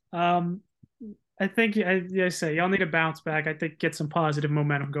 I think I say y'all need to bounce back. I think get some positive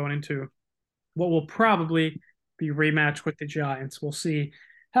momentum going into what will probably be rematch with the Giants. We'll see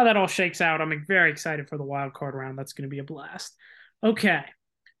how that all shakes out. I'm very excited for the wild card round. That's going to be a blast. Okay,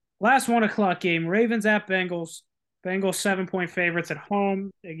 last 1:00 game: Ravens at Bengals. Bengals 7-point favorites at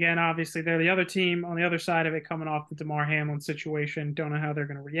home. Again, obviously they're the other team on the other side of it, coming off the Damar Hamlin situation. Don't know how they're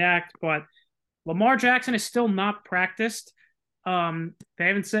going to react, but Lamar Jackson is still not practiced. They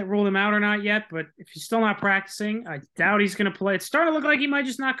haven't ruled him out or not yet, but if he's still not practicing, I doubt he's going to play. It's starting to look like he might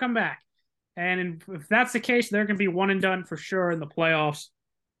just not come back. And if that's the case, they're going to be one and done for sure in the playoffs.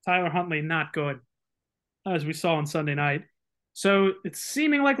 Tyler Huntley, not good, as we saw on Sunday night. So it's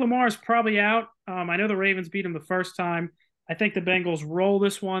seeming like Lamar is probably out. I know the Ravens beat him the first time. I think the Bengals roll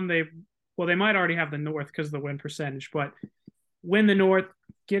this one. They might already have the North because of the win percentage, but win the North,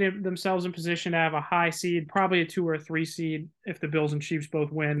 get themselves in position to have a high seed, probably a 2 or a 3 seed if the Bills and Chiefs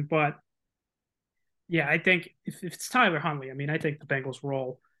both win. But yeah, I think if it's Tyler Huntley, I mean, I think the Bengals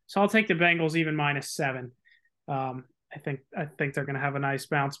roll. So I'll take the Bengals even -7. I think they're going to have a nice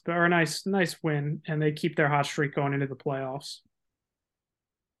bounce or a nice win, and they keep their hot streak going into the playoffs.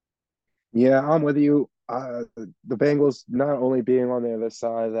 Yeah, I'm with you. The Bengals not only being on the other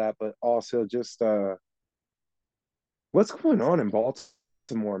side of that, but also just what's going on in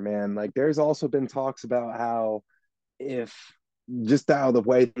Baltimore, man. Like, there's also been talks about how if just how the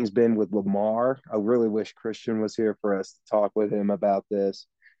way things been with Lamar, I really wish Christian was here for us to talk with him about this.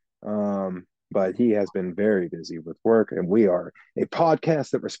 but he has been very busy with work, and we are a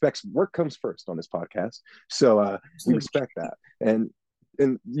podcast that respects work comes first on this podcast. So we respect that. And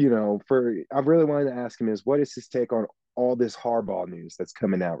for I really wanted to ask him is what is his take on all this Harbaugh news that's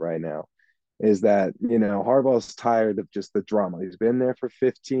coming out right now? Is that Harbaugh's tired of just the drama. He's been there for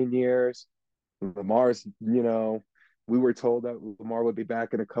 15 years. Lamar's, we were told that Lamar would be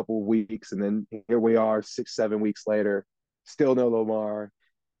back in a couple of weeks, and then here we are 6-7 weeks later, still no Lamar.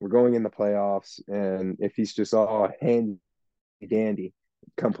 We're going in the playoffs, and if he's just all handy dandy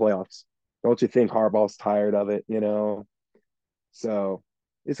come playoffs, don't you think Harbaugh's tired of it? So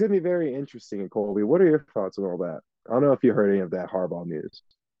it's going to be very interesting. Colby, what are your thoughts on all that? I don't know if you heard any of that Harbaugh news.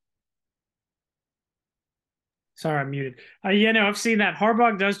 Sorry, I'm muted. I've seen that.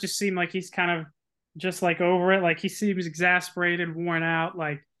 Harbaugh does just seem like he's kind of just like over it. Like he seems exasperated, worn out.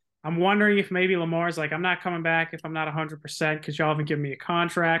 Like I'm wondering if maybe Lamar's like, I'm not coming back if I'm not 100% because y'all haven't given me a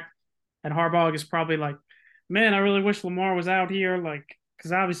contract. And Harbaugh is probably like, man, I really wish Lamar was out here. Like,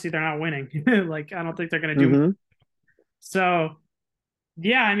 because obviously they're not winning. Like, I don't think they're going to do much. So,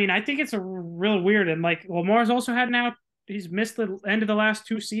 yeah, I mean, I think it's a real weird. And like Lamar's also had now, he's missed the end of the last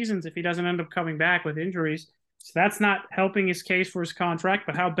 2 seasons if he doesn't end up coming back with injuries. So that's not helping his case for his contract,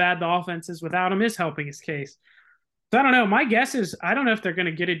 but how bad the offense is without him is helping his case. So I don't know. My guess is I don't know if they're going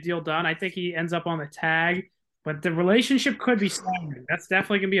to get a deal done. I think he ends up on the tag, but the relationship could be souring. That's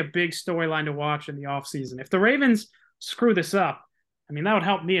definitely going to be a big storyline to watch in the offseason. If the Ravens screw this up, I mean, that would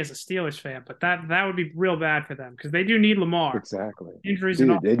help me as a Steelers fan, but that would be real bad for them because they do need Lamar. Exactly. Injuries Dude,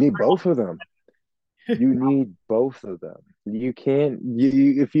 and all. they need both of them. You need both of them. You can't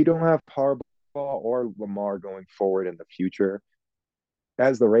if you don't have Harbaugh or Lamar going forward in the future,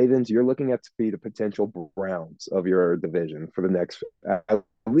 as the Ravens, you're looking at to be the potential Browns of your division for the next at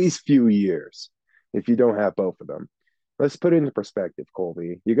least few years if you don't have both of them. Let's put it into perspective,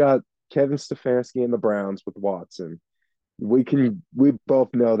 Colby. You got Kevin Stefanski and the Browns with Watson. We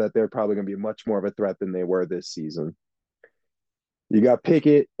both know that they're probably going to be much more of a threat than they were this season. You got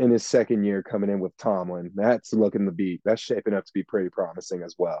Pickett in his second year coming in with Tomlin. That's shaping up to be pretty promising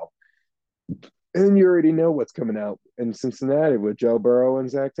as well. And you already know what's coming out in Cincinnati with Joe Burrow and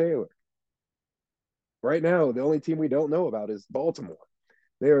Zach Taylor. Right now, the only team we don't know about is Baltimore.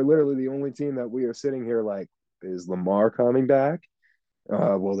 They are literally the only team that we are sitting here like, is Lamar coming back?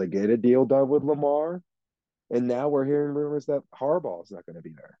 Will they get a deal done with Lamar? And now we're hearing rumors that Harbaugh is not going to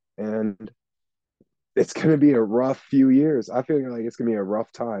be there. And it's going to be a rough few years. I feel like it's going to be a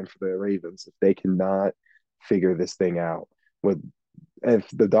rough time for the Ravens if they cannot figure this thing out. If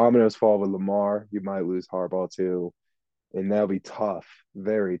the dominoes fall with Lamar, you might lose Harbaugh too, and that'll be tough,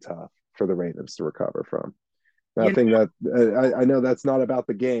 very tough for the Ravens to recover from. I think that I know that's not about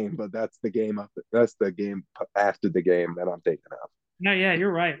the game, but that's the game after the game that I'm thinking of. No, yeah,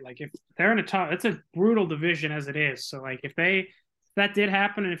 you're right. Like if they're in it's a brutal division as it is. So like if that did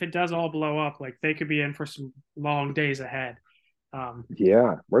happen and if it does all blow up, like they could be in for some long days ahead.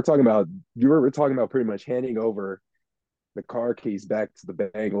 Yeah, we're talking about pretty much handing over the car keys back to the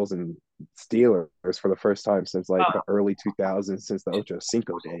Bengals and Steelers for the first time since like the early 2000s, since the Ocho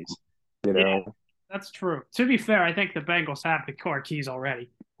Cinco days. Yeah, that's true. To be fair, I think the Bengals have the car keys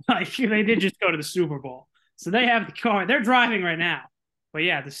already. Like they did just go to the Super Bowl, so they have the car. They're driving right now. But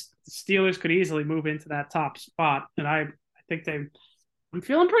yeah, the Steelers could easily move into that top spot, and I think I'm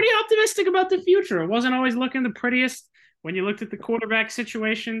feeling pretty optimistic about the future. It wasn't always looking the prettiest when you looked at the quarterback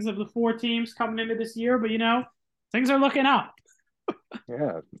situations of the 4 teams coming into this year, but things are looking up.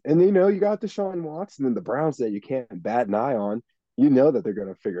 Yeah. And you got Deshaun Watson and the Browns that you can't bat an eye on. You know that they're going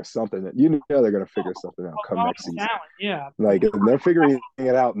to figure something out. They're going to figure something out come next season. Yeah. Like they're figuring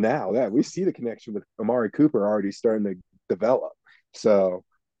it out now. Yeah, we see the connection with Amari Cooper already starting to develop. So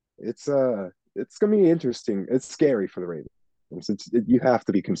it's going to be interesting. It's scary for the Ravens. You have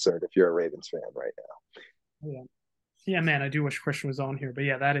to be concerned if you're a Ravens fan right now. Yeah. Yeah, man, I do wish Christian was on here, but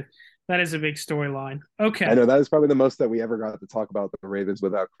yeah, that is a big storyline. Okay. I know that is probably the most that we ever got to talk about the Ravens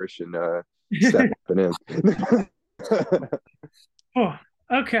without Christian stepping in. Oh,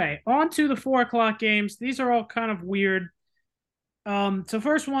 okay. On to the 4:00 games. These are all kind of weird. So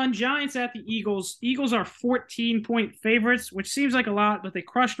first one, Giants at the Eagles. Eagles are 14-point favorites, which seems like a lot, but they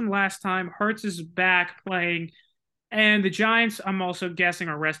crushed them last time. Hurts is back playing. And the Giants, I'm also guessing,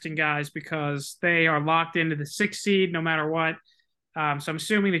 are resting guys because they are locked into the 6th seed no matter what. So I'm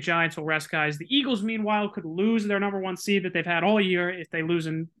assuming the Giants will rest guys. The Eagles, meanwhile, could lose their number 1 seed that they've had all year if they lose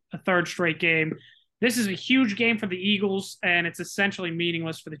in a 3rd straight game. This is a huge game for the Eagles, and it's essentially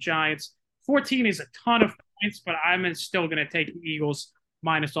meaningless for the Giants. 14 is a ton of points, but I'm still going to take the Eagles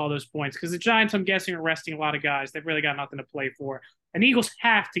minus all those points because the Giants, I'm guessing, are resting a lot of guys. They've really got nothing to play for. And the Eagles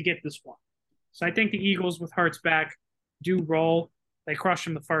have to get this one. So I think the Eagles with Hurts back do roll. They crushed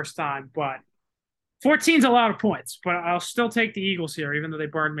them the first time, but 14 is a lot of points. But I'll still take the Eagles here, even though they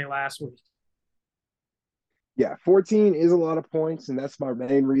burned me last week. Yeah, 14 is a lot of points, and that's my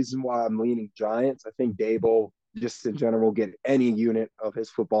main reason why I'm leaning Giants. I think Dable, just in general, get any unit of his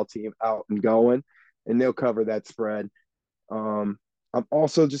football team out and going, and they'll cover that spread. Um, I'm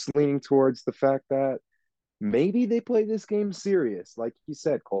also just leaning towards the fact that maybe they play this game serious, like you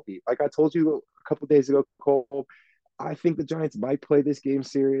said, Colby. Like I told you a couple days ago, Cole, I think the Giants might play this game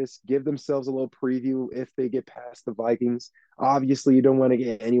serious, give themselves a little preview if they get past the Vikings. Obviously, you don't want to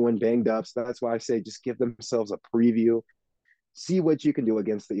get anyone banged up. So that's why I say just give themselves a preview. See what you can do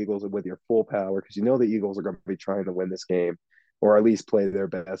against the Eagles with your full power, because you know the Eagles are going to be trying to win this game or at least play their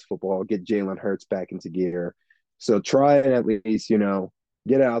best football, get Jalen Hurts back into gear. So try and at least,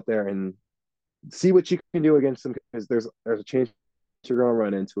 get out there and see what you can do against them, because there's a chance you're going to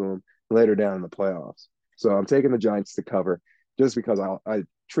run into them later down in the playoffs. So I'm taking the Giants to cover just because I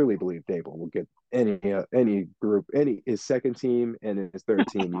truly believe Dable will get any group, his second team and his third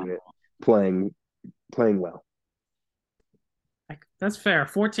team unit playing well. That's fair.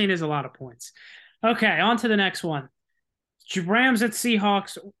 14 is a lot of points. Okay, on to the next one. Rams at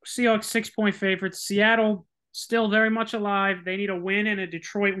Seahawks. Seahawks 6-point favorites. Seattle still very much alive. They need a win and a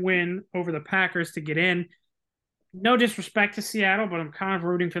Detroit win over the Packers to get in. No disrespect to Seattle, but I'm kind of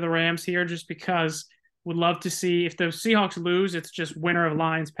rooting for the Rams here just because would love to see if the Seahawks lose, it's just winner of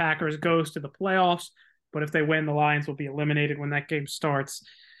Lions Packers goes to the playoffs. But if they win, the Lions will be eliminated when that game starts.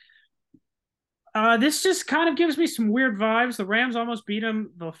 This just kind of gives me some weird vibes. The Rams almost beat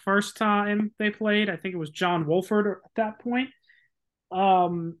them the first time they played. I think it was Jan.5th at that point.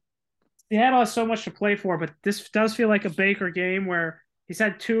 Seattle has so much to play for, but this does feel like a Baker game where he's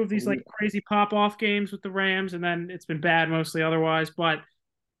had two of these like crazy pop-off games with the Rams, and then it's been bad mostly otherwise. But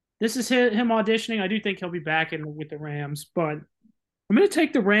this is him auditioning. I do think he'll be back in with the Rams, but I'm going to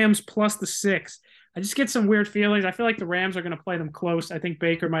take the Rams plus the 6. I just get some weird feelings. I feel like the Rams are going to play them close. I think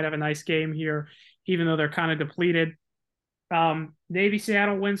Baker might have a nice game here, even though they're kind of depleted. Maybe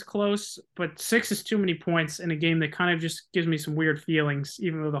Seattle wins close, but 6 is too many points in a game that kind of just gives me some weird feelings,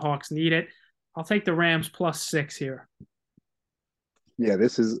 even though the Hawks need it. I'll take the Rams plus 6 here. Yeah,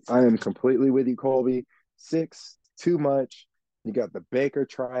 I am completely with you, Colby. 6, too much. You got the Baker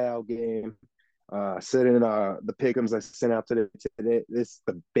tryout game. Sitting the pickems I sent out today. This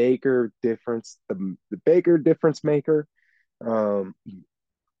the Baker difference, the Baker difference maker. You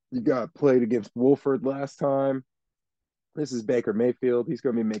got played against Wolford last time. This is Baker Mayfield. He's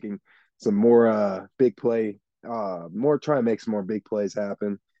going to be making some more big play, try and make some more big plays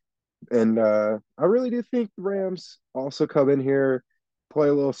happen. And I really do think the Rams also come in here, play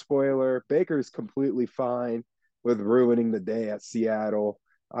a little spoiler. Baker's completely fine with ruining the day at Seattle.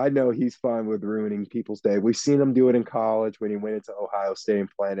 I know he's fine with ruining people's day. We've seen him do it in college when he went into Ohio State and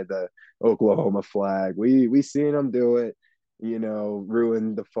planted the Oklahoma flag. We seen him do it,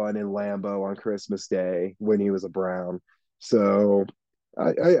 ruin the fun in Lambeau on Christmas Day when he was a Brown. So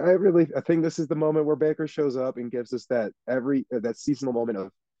I think this is the moment where Baker shows up and gives us that seasonal moment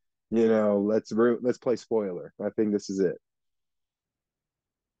of, let's play spoiler. I think this is it.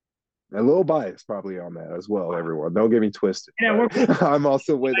 A little bias probably on that as well, everyone. Don't get me twisted. Yeah, I'm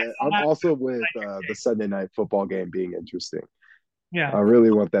also with the Sunday night football game being interesting. Yeah. I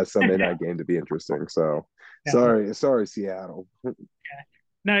really want that Sunday night game to be interesting. So sorry, Seattle. Okay.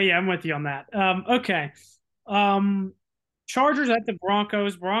 No, yeah, I'm with you on that. Okay. Chargers at the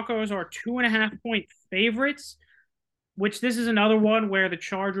Broncos. Broncos are 2.5-point favorites, which this is another one where the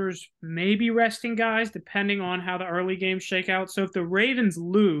Chargers may be resting guys depending on how the early games shake out. So if the Ravens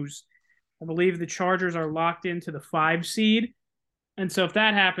lose, I believe the Chargers are locked into the 5 seed. And so if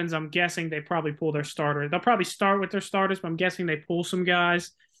that happens, I'm guessing they probably pull their starter. They'll probably start with their starters, but I'm guessing they pull some guys.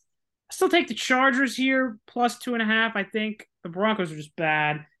 I still take the Chargers here, plus 2.5. I think the Broncos are just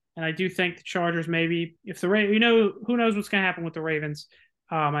bad. And I do think the Chargers maybe, if the who knows what's going to happen with the Ravens.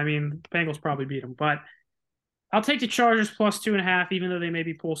 The Bengals probably beat them. But I'll take the Chargers plus 2.5, even though they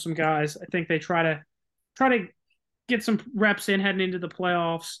maybe pull some guys. I think they try to get some reps in heading into the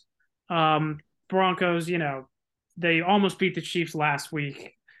playoffs. Broncos, they almost beat the Chiefs last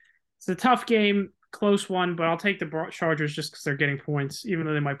week. It's a tough game, close one, but I'll take the Chargers just because they're getting points, even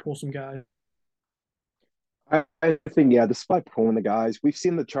though they might pull some guys. I think, despite pulling the guys, we've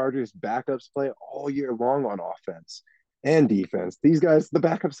seen the Chargers backups play all year long on offense and defense. These guys, the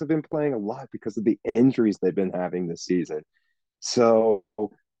backups have been playing a lot because of the injuries they've been having this season. So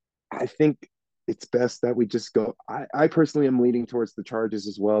I think it's best that we just go. I personally am leaning towards the Chargers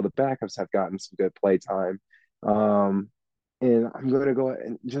as well. The backups have gotten some good play time. And I'm going to go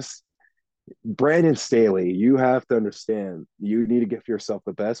and just Brandon Staley, you have to understand, you need to give yourself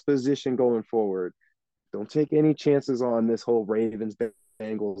the best position going forward. Don't take any chances on this whole Ravens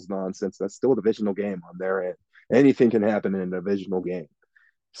Bengals nonsense. That's still a divisional game on their end. Anything can happen in a divisional game.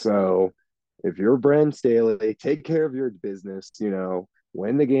 So if you're Brandon Staley, take care of your business,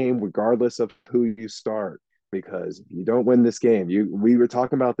 win the game regardless of who you start. Because if you don't win this game, we were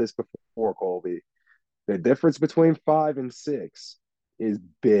talking about this before, Colby. The difference between 5 and 6 is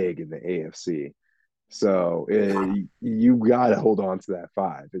big in the AFC. So you got to hold on to that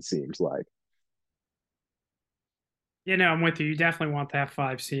 5, it seems like. I'm with you. You definitely want that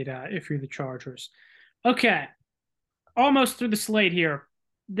 5 seed if you're the Chargers. Okay. Almost through the slate here.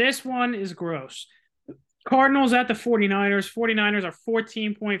 This one is gross. Cardinals at the 49ers. 49ers are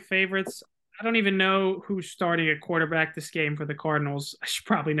 14-point favorites. I don't even know who's starting at quarterback this game for the Cardinals. I should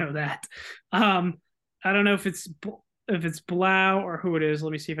probably know that. I don't know if it's Blau or who it is.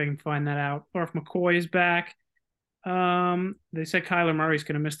 Let me see if I can find that out. Or if McCoy is back. They said Kyler Murray's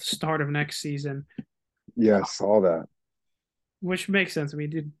going to miss the start of next season. Yeah, saw that. Which makes sense. I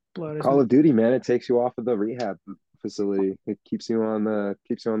mean, he did blow his Call of Duty, man, it takes you off of the rehab facility. It keeps you on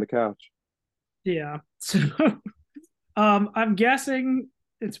the couch. Yeah. So I'm guessing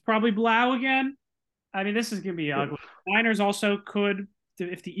it's probably Blau again. I mean, this is going to be ugly. Niners also could,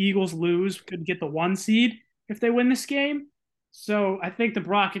 if the Eagles lose, could get the 1 seed if they win this game. So I think the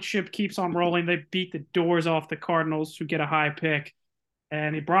rocket ship keeps on rolling. They beat the doors off the Cardinals, who get a high pick.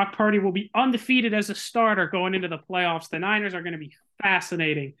 And Brock Purdy will be undefeated as a starter going into the playoffs. The Niners are going to be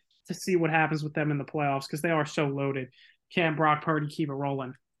fascinating to see what happens with them in the playoffs because they are so loaded. Can Brock Purdy keep it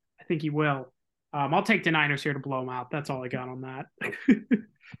rolling? I think he will. I'll take the Niners here to blow them out. That's all I got on that.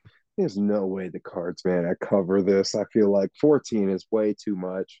 There's no way the Cards, man, I cover this. I feel like 14 is way too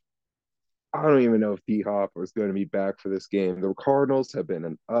much. I don't even know if D-Hop is going to be back for this game. The Cardinals have been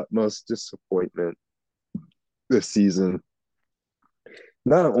an utmost disappointment this season.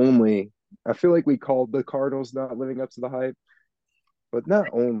 Not only, I feel like we called the Cardinals not living up to the hype, but not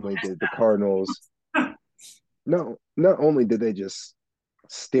only did the Cardinals, not only did they just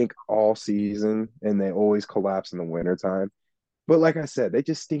stink all season and they always collapse in the wintertime, but like I said, they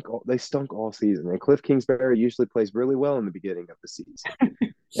just they stunk all season. And Cliff Kingsbury usually plays really well in the beginning of the season.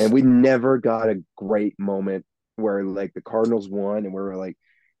 And we never got a great moment where like the Cardinals won and we were like,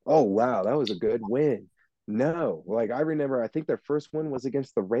 oh wow, that was a good win. No, like I remember, I think their first win was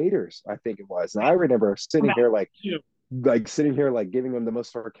against the Raiders, I think it was. And I remember sitting here like giving them the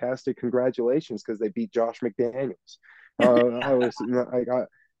most sarcastic congratulations because they beat Josh McDaniels. I was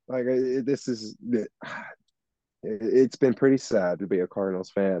like, this is it's been pretty sad to be a Cardinals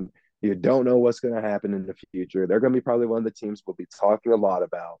fan. You don't know what's going to happen in the future. They're going to be probably one of the teams we'll be talking a lot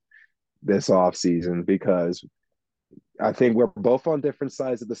about this offseason because I think we're both on different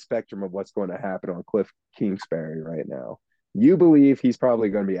sides of the spectrum of what's going to happen on Cliff Kingsbury right now. You believe he's probably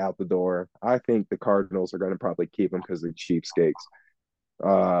going to be out the door. I think the Cardinals are going to probably keep him because they're cheapskates.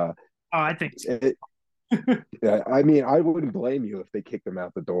 I think so. I mean, I wouldn't blame you if they kicked him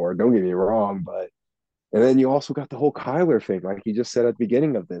out the door. Don't get me wrong, but and then you also got the whole Kyler thing, like you just said at the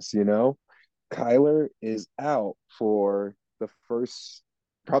beginning of this, Kyler is out for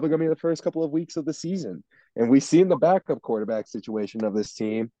probably going to be the first couple of weeks of the season. And we've seen the backup quarterback situation of this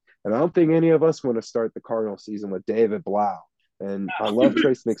team. And I don't think any of us want to start the Cardinal season with David Blau. And I love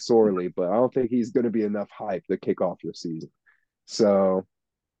Trace McSorley, but I don't think he's going to be enough hype to kick off your season. So,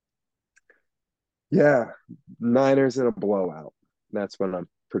 yeah, Niners in a blowout. That's what I'm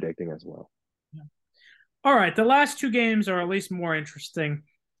predicting as well. All right, the last 2 games are at least more interesting.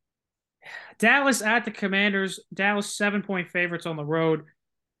 Dallas at the Commanders. Dallas 7-point favorites on the road.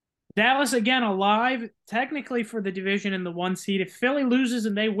 Dallas again alive, technically for the division in the 1 seed. If Philly loses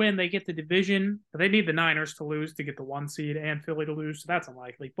and they win, they get the division. They need the Niners to lose to get the 1 seed and Philly to lose, so that's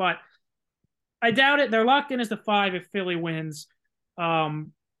unlikely. But I doubt it. They're locked in as the 5 if Philly wins.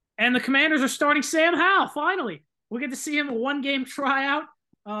 And the Commanders are starting Sam Howell, finally. We'll get to see him a 1-game tryout.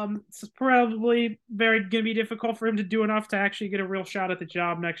 It's probably going to be difficult for him to do enough to actually get a real shot at the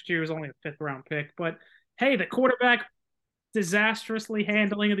job next year. It was only a 5th-round pick. But, hey, the quarterback disastrously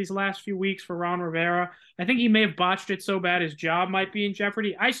handling of these last few weeks for Ron Rivera. I think he may have botched it so bad his job might be in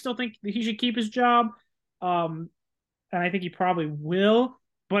jeopardy. I still think he should keep his job. And I think he probably will.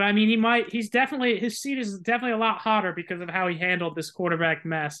 But, I mean, his seat is definitely a lot hotter because of how he handled this quarterback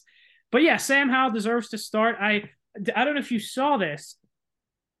mess. But, yeah, Sam Howell deserves to start. I don't know if you saw this.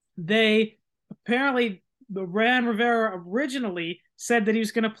 They apparently, Ron Rivera originally said that he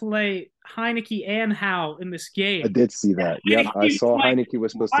was going to play Heineke and Howell in this game. I did see that. Yep, I saw Heineke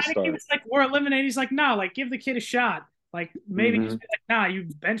was supposed to start. Was like, we're eliminated. He's like, no, like, give the kid a shot. Like maybe Mm-hmm. just be like, nah, you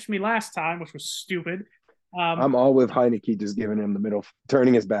benched me last time, which was stupid. I'm all with Heineke just giving him the middle,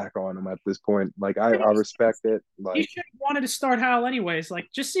 turning his back on him at this point. Like I respect it. He Like, should have wanted to start Howell anyways. Like,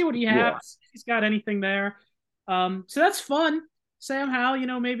 just see what he has. yeah, If he's got anything there. So that's fun. Sam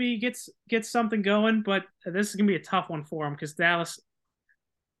Howell, maybe he gets something going, but this is gonna be a tough one for him because Dallas,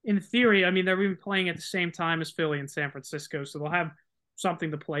 in theory, I mean, they're even playing at the same time as Philly and San Francisco, so they'll have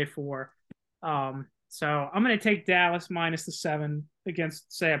something to play for. So I'm gonna take Dallas minus the 7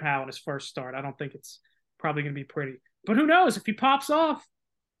 against Sam Howell in his first start. I don't think it's probably gonna be pretty, but who knows if he pops off?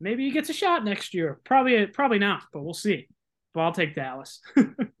 Maybe he gets a shot next year. Probably not, but we'll see. But I'll take Dallas.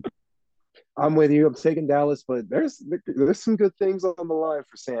 I'm with you. I'm taking Dallas, but there's some good things on the line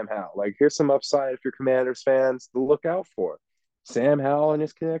for Sam Howell. Like here's some upside if you're Commanders fans to look out for. Sam Howell and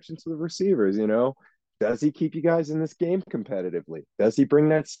his connection to the receivers, does he keep you guys in this game competitively? Does he bring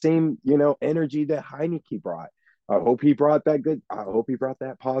that same, energy that Heineke brought? I hope he brought that good. I hope he brought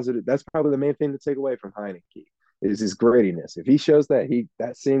that positive. That's probably the main thing to take away from Heineke is his grittiness. If he shows that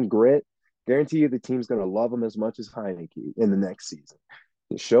same grit, guarantee you the team's going to love him as much as Heineke in the next season.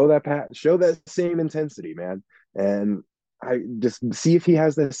 Show that same intensity, man. And I just see if he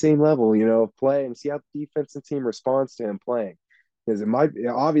has that same level, of play and see how the defensive team responds to him playing. Because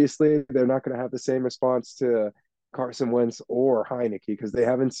obviously they're not going to have the same response to Carson Wentz or Heineke because they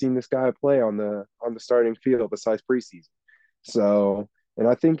haven't seen this guy play on the starting field besides preseason. So, and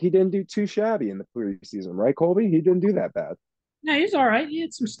I think he didn't do too shabby in the preseason, right, Colby? He didn't do that bad. Yeah, he's all right. He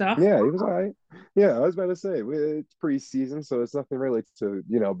had some stuff. Yeah, he was all right. Yeah, I was about to say it's preseason, so it's nothing really to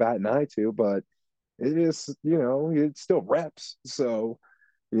bat an eye to, but it is it's still reps. So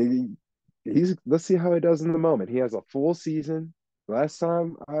he's let's see how he does in the moment. He has a full season. Last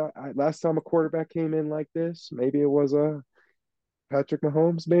time a quarterback came in like this, maybe it was a Patrick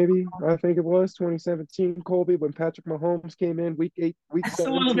Mahomes, maybe I think it was 2017, Colby, when Patrick Mahomes came in week That's a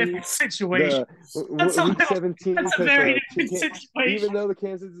little 17, different situation. the week 17 That's a because very different even situation. though the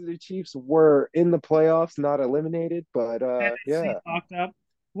Kansas City Chiefs were in the playoffs, not eliminated, but NFC yeah, fucked up.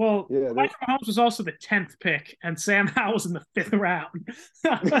 Well, yeah, Patrick Mahomes was also the 10th pick, and Sam Howell was in the 5th round.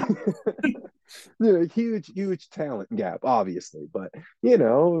 huge talent gap, obviously, but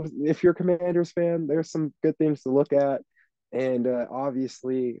if you're a Commanders fan, there's some good things to look at, and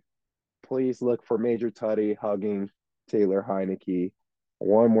obviously please look for Major Tutty hugging Taylor Heineke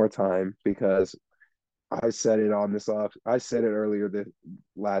one more time because I said it earlier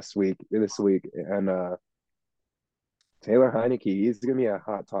this week, and Taylor Heineke, he's gonna be a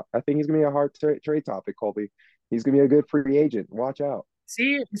hot top. I think he's gonna be a hard trade topic, Colby. He's gonna be a good free agent. Watch out.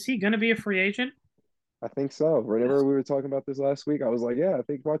 Is he going to be a free agent? I think so. Whenever we were talking about this last week, I was like, yeah, I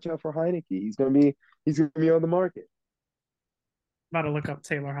think watch out for Heineke. He's gonna be on the market. About to look up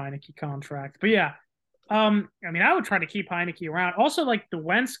Taylor Heineke contract, but yeah, I mean, I would try to keep Heineke around. Also, like the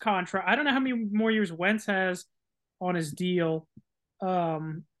Wentz contract, I don't know how many more years Wentz has on his deal,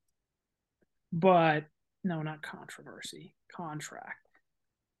 um, but no, not controversy, contract.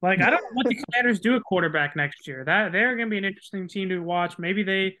 Like I don't know what the Commanders do at quarterback next year. That they're going to be an interesting team to watch. Maybe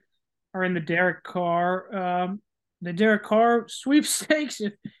they are in the Derek Carr sweepstakes.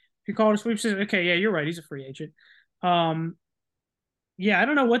 If you call it a sweepstakes, okay, yeah, you're right. He's a free agent. Um, yeah, I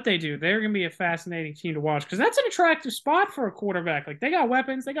don't know what they do. They're going to be a fascinating team to watch because that's an attractive spot for a quarterback. Like they got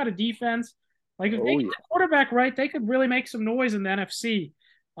weapons, they got a defense. Like if they Oh get yeah. the quarterback right, they could really make some noise in the NFC.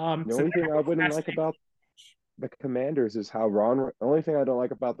 The So only thing I wouldn't like fascinating. about the Commanders is how Ron. The only thing I don't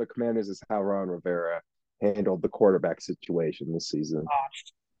like about the Commanders is how Ron Rivera handled the quarterback situation this season.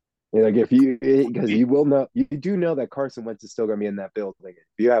 Like if you, because you will know, you do know that Carson Wentz is still going to be in that building. If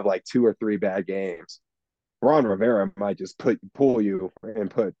you have like 2 or 3 bad games, Ron Rivera might just pull you and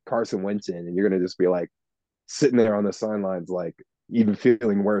put Carson Wentz in, and you're going to just be like sitting there on the sidelines, like even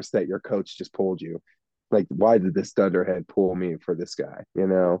feeling worse that your coach just pulled you. Like, why did this dunderhead pull me for this guy?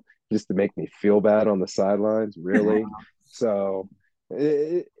 Just to make me feel bad on the sidelines, really. So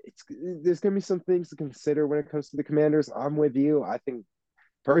there's going to be some things to consider when it comes to the Commanders. I'm with you. I think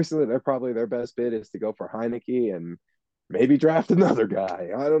personally, they're probably their best bid is to go for Heineke and maybe draft another guy.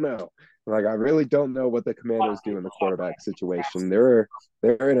 I don't know. Like I really don't know what the Commanders do in the quarterback situation. They're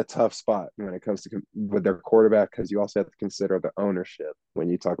in a tough spot when it comes to with their quarterback because you also have to consider the ownership when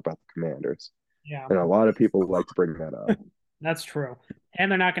you talk about the Commanders. Yeah, And a lot of people like to bring that up. that's true.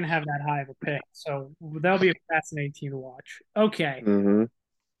 And they're not going to have that high of a pick. So that'll be a fascinating team to watch. Okay. Mm-hmm.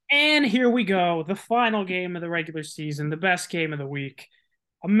 And here we go. The final game of the regular season, the best game of the week.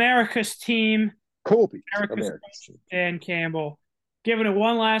 America's team, Colby, America's Americans. coach, Dan Campbell, giving it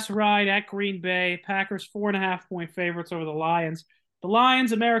one last ride at Green Bay. Packers 4.5 point favorites over the Lions. The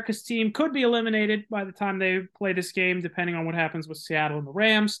Lions, America's team, could be eliminated by the time they play this game, depending on what happens with Seattle and the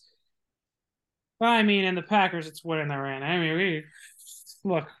Rams. I mean, and the Packers, it's winning they're in. I mean,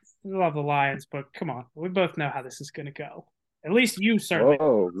 we love the Lions, but come on, we both know how this is going to go. At least you certainly.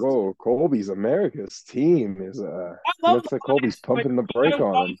 Whoa! Colby's America's team is I love looks like Colby's pumping the brake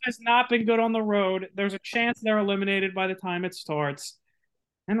on him. Has not been good on the road. There's a chance they're eliminated by the time it starts.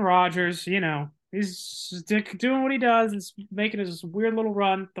 And Rodgers, he's doing what he does. He's making his weird little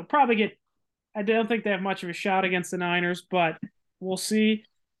run. They'll probably get. I don't think they have much of a shot against the Niners, but we'll see.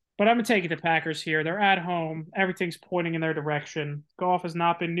 But I'm going to take it to Packers here. They're at home. Everything's pointing in their direction. Goff has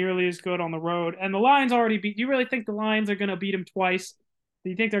not been nearly as good on the road. And the Lions already beat. Do you really think the Lions are going to beat him twice?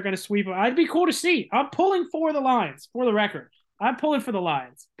 Do you think they're going to sweep them? I'd be cool to see. I'm pulling for the Lions, for the record. I'm pulling for the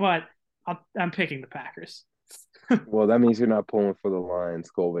Lions, but I'm picking the Packers. Well, that means you're not pulling for the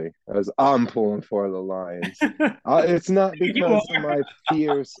Lions, Colby. I'm pulling for the Lions. It's not because of my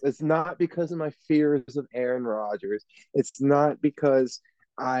fears. It's not because of my fears of Aaron Rodgers. It's not because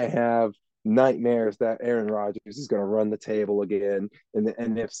I have nightmares that Aaron Rodgers is going to run the table again in the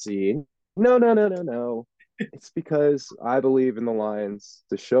NFC. No. It's because I believe in the Lions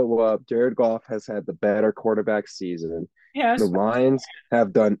to show up. Jared Goff has had the better quarterback season. Yes. The Lions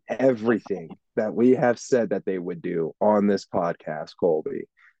have done everything that we have said that they would do on this podcast, Colby.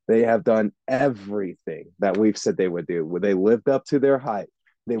 They have done everything that we've said they would do. They lived up to their hype.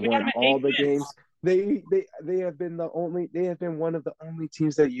 They won all the games. They have been one of the only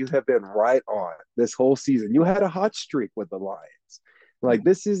teams that you have been right on this whole season. You had a hot streak with the Lions. Like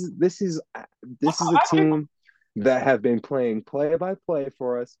this is a team that have been playing play by play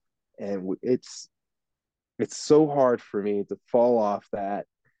for us, and it's so hard for me to fall off that.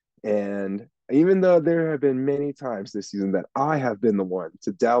 And even though there have been many times this season that I have been the one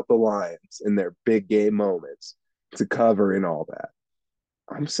to doubt the Lions in their big game moments to cover and all that,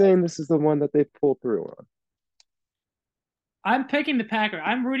 I'm saying this is the one that they pull through on. I'm picking the Packers.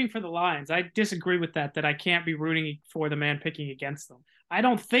 I'm rooting for the Lions. I disagree with that I can't be rooting for the man picking against them. I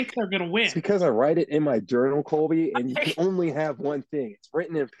don't think they're going to win. It's because I write it in my journal, Colby, and you can only have one thing. It's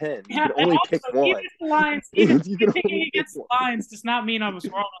written in pen. You can only pick one. Even picking against the Lions does not mean I was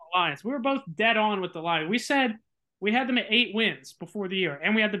wrong on the Lions. We were both dead on with the Lions. We said we had them at 8 wins before the year,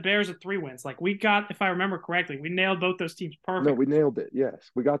 and we had the Bears at 3 wins. Like we got, if I remember correctly, we nailed both those teams perfect. No, we nailed it. Yes,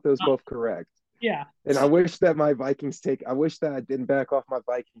 we got those both correct. Yeah. And I wish that I wish that I didn't back off my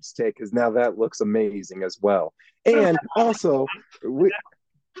Vikings take, because now that looks amazing as well. And also,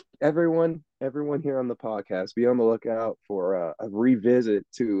 everyone here on the podcast, be on the lookout for a revisit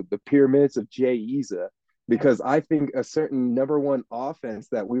to the pyramids of Jay Iza, because I think a certain number one offense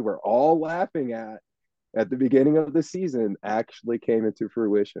that we were all laughing at the beginning of the season actually came into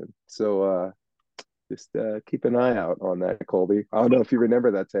fruition. So just keep an eye out on that, Colby. I don't know if you remember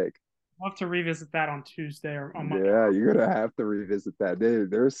that take. I'll have to revisit that on Tuesday or on Monday. Yeah, you're gonna have to revisit that.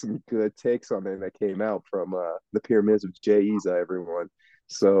 There's some good takes on it that came out from the pyramids of Jay Iza, everyone.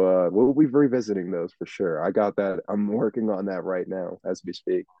 So we'll be revisiting those for sure. I got that. I'm working on that right now as we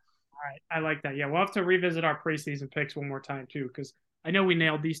speak. All right, I like that. Yeah, we'll have to revisit our preseason picks one more time too, because I know we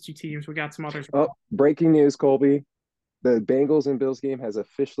nailed these 2 teams. We got some others. Oh, breaking news, Colby. The Bengals and Bills game has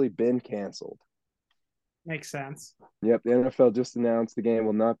officially been canceled. Makes sense. Yep, the NFL just announced the game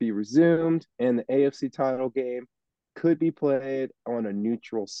will not be resumed, and the AFC title game could be played on a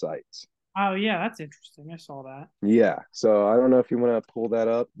neutral site. Oh, yeah, that's interesting. I saw that. Yeah, so I don't know if you want to pull that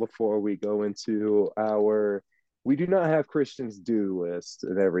up before we go into we do not have Christian's due list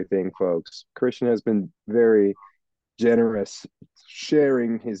and everything, folks. Christian has been very generous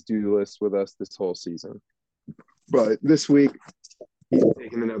sharing his due list with us this whole season. But this week, he's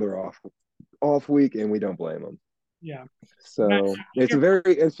taking another off week, and we don't blame him. Yeah. So it's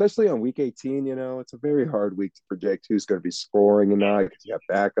especially on week 18, it's a very hard week to predict who's going to be scoring and not, because you have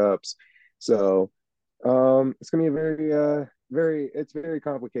backups. So it's going to be it's very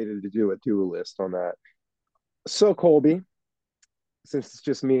complicated to do a dual list on that. So Colby, since it's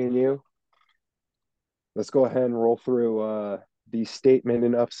just me and you, let's go ahead and roll through the statement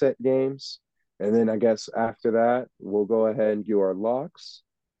and upset games. And then I guess after that, we'll go ahead and do our locks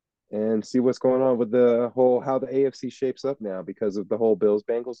and see what's going on with how the AFC shapes up now because of the whole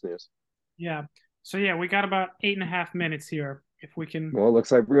Bills-Bengals news. Yeah. So, yeah, we got about 8.5 minutes here. If we can. Well, it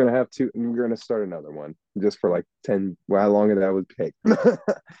looks like we're going to start another one just for like 10, how long that would take.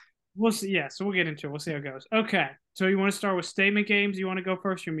 We'll see. Yeah. So we'll get into it. We'll see how it goes. Okay. So you want to start with statement games? You want to go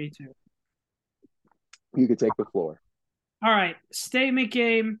first or me too? You could take the floor. All right. Statement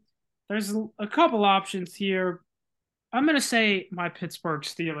game. There's a couple options here. I'm going to say my Pittsburgh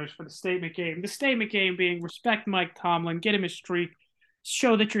Steelers for the statement game. The statement game being respect Mike Tomlin, get him his streak.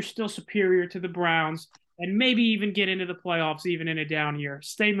 show that you're still superior to the Browns, and maybe even get into the playoffs even in a down year.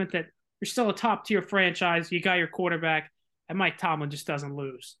 Statement that you're still a top tier franchise. You got your quarterback, and Mike Tomlin just doesn't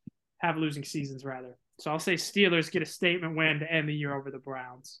have losing seasons rather. So I'll say Steelers get a statement win to end the year over the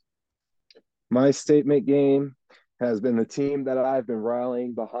Browns. My statement game has been the team that I've been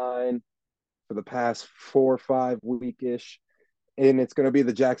rallying behind for the past 4 or 5 week-ish, and it's going to be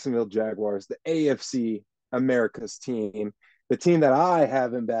the Jacksonville Jaguars, the AFC America's team, the team that I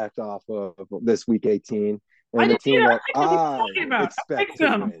haven't backed off of this week 18, I and the didn't team that know what I you're talking about. expect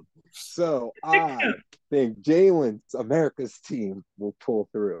to win. So Pick I them. think Jalen's America's team will pull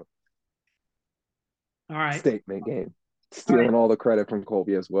through. All right. Statement game. Stealing all the credit from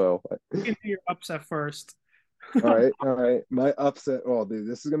Colby as well. Give me your upset first. All right. My upset. Oh, dude,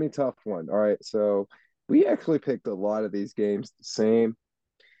 this is gonna be a tough one. All right, so we actually picked a lot of these games the same,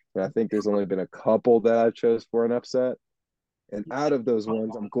 and I think there's only been a couple that I chose for an upset. And out of those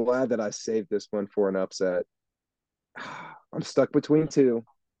ones, I'm glad that I saved this one for an upset. I'm stuck between two,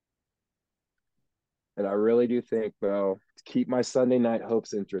 and I really do think, though, to keep my Sunday night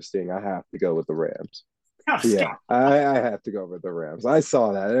hopes interesting, I have to go with the Rams. Yeah, I have to go with the Rams. I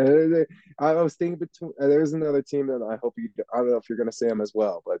saw that. I was thinking between. There's another team that I hope you. I don't know if you're going to say them as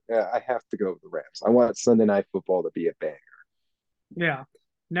well, but yeah, I have to go with the Rams. I want Sunday night football to be a banger. Yeah.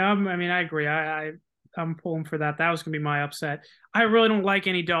 No, I mean, I agree. I'm pulling for that. That was gonna be my upset. I really don't like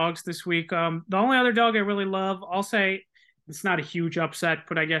any dogs this week. The only other dog I really love, I'll say it's not a huge upset,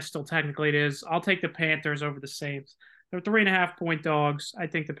 but I guess still technically it is. I'll take the Panthers over the Saints. They're 3.5 point dogs. I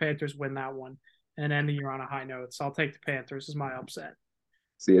think the Panthers win that one and end the year on a high note. So I'll take the Panthers as my upset.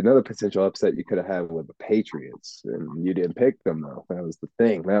 See, another potential upset you could have had with the Patriots, and you didn't pick them though. That was the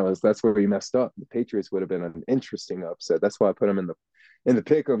thing. That's where you messed up. The Patriots would have been an interesting upset. That's why I put them in the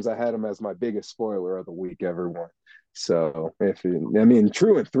pickems. I had them as my biggest spoiler of the week, everyone. So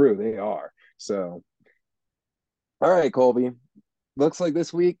true and through, they are. So, all right, Colby. Looks like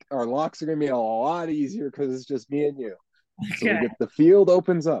this week our locks are gonna be a lot easier because it's just me and you. So Okay. the field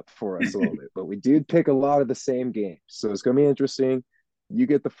opens up for us a little bit, but we did pick a lot of the same games. So it's gonna be interesting. You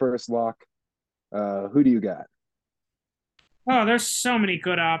get the first lock. Who do you got? Oh, there's so many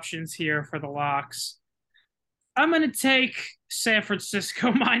good options here for the locks. I'm going to take San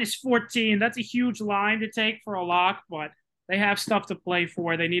Francisco minus 14. That's a huge line to take for a lock, but they have stuff to play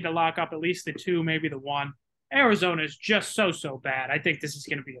for. They need to lock up at least the 2, maybe the 1. Arizona is just so bad. I think this is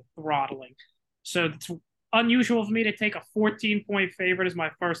going to be a throttling. So it's unusual for me to take a 14-point favorite as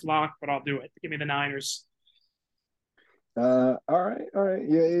my first lock, but I'll do it. Give me the Niners. All right.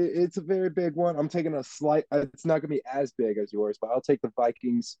 Yeah, it's a very big one. I'm taking a slight. It's not going to be as big as yours, but I'll take the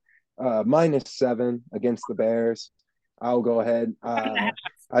Vikings -7 against the Bears. I'll go ahead. I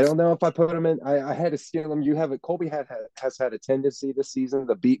don't know if I put them in. I had to steal them. You have it. Colby has had a tendency this season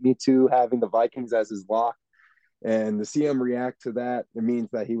to beat me to having the Vikings as his lock, and to see him react to that, it means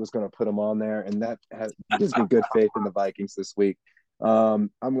that he was going to put them on there, and that gives me good faith in the Vikings this week. I'm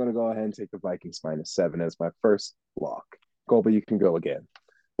going to go ahead and take the Vikings -7 as my first lock. Colby, you can go again.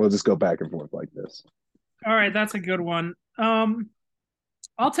 We'll just go back and forth like this. All right, that's a good one.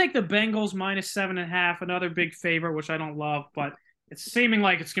 I'll take the Bengals -7.5, another big favorite, which I don't love, but it's seeming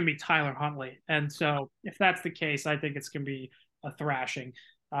like it's going to be Tyler Huntley. And so if that's the case, I think it's going to be a thrashing.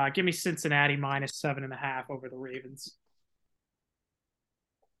 Give me Cincinnati -7.5 over the Ravens.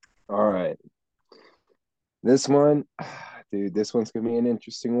 All right. This one, dude, this one's going to be an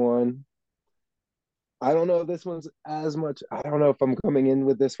interesting one. I don't know if this one's as much. I don't know if I'm coming in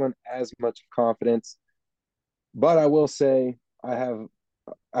with this one as much confidence, but I will say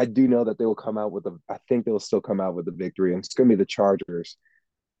I do know that they will come out with I think they'll still come out with the victory, and it's going to be the Chargers.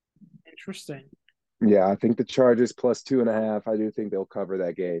 Interesting. Yeah, I think the Chargers +2.5. I do think they'll cover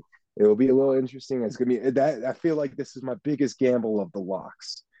that game. It will be a little interesting. It's going to be that. I feel like this is my biggest gamble of the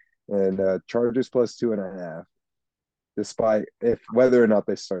locks, and Chargers +2.5, despite whether or not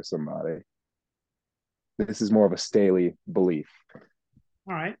they start somebody. This is more of a Staley belief.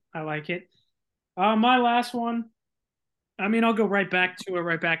 All right, I like it. My last one. I mean, I'll go right back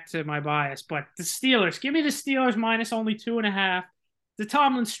to my bias, but the Steelers. Give me the Steelers minus only 2.5. The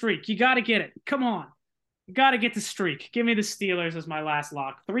Tomlin streak. You got to get it. Come on. You got to get the streak. Give me the Steelers as my last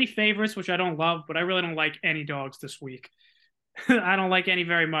lock. 3 favorites, which I don't love, but I really don't like any dogs this week. I don't like any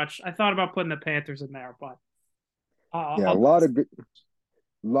very much. I thought about putting the Panthers in there, but yeah, a lot of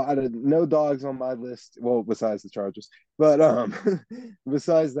no dogs on my list. Well, besides the Chargers, but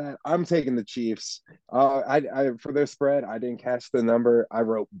besides that, I'm taking the Chiefs. I for their spread, I didn't catch the number. I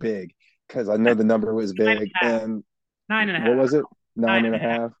wrote big because I know the number was big. And 9.5. what was it?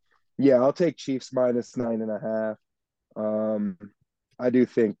 9.5. Yeah, I'll take Chiefs -9.5. I do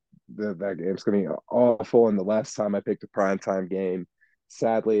think that game's going to be awful. And the last time I picked a primetime game,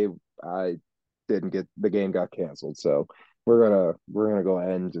 sadly, I didn't get the game got canceled. So we're gonna go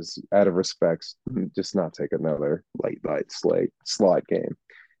ahead and just out of respects, just not take another late night slot game.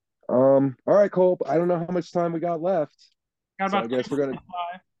 All right, Cole. I don't know how much time we got left. Got So about I guess we're gonna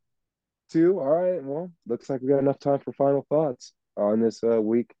 2:45. two. All right. Well, looks like we got enough time for final thoughts on this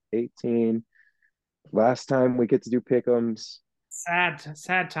week 18. Last time we get to do pick'ems. Sad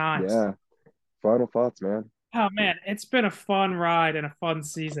times. Yeah. Final thoughts, man. Oh man, it's been a fun ride and a fun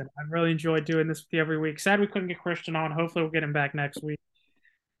season. I've really enjoyed doing this with you every week. Sad we couldn't get Christian on. Hopefully we'll get him back next week.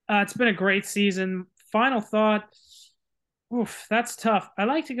 It's been a great season. Final thought. Oof, that's tough. I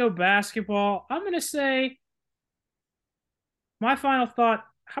like to go basketball. I'm gonna say my final thought.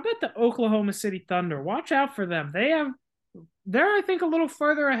 How about the Oklahoma City Thunder? Watch out for them. They're I think a little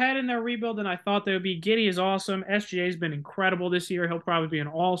further ahead in their rebuild than I thought they would be. Giddy is awesome. SGA's been incredible this year. He'll probably be an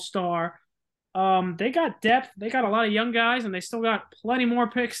all-star. They got depth. They got a lot of young guys, and they still got plenty more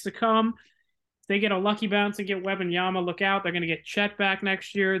picks to come. If they get a lucky bounce and get Wembanyama, look out. They're going to get Chet back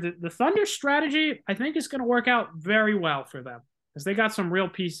next year. The Thunder strategy, I think, is going to work out very well for them because they got some real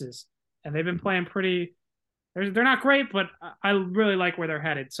pieces, and they've been playing pretty. They're not great, but I really like where they're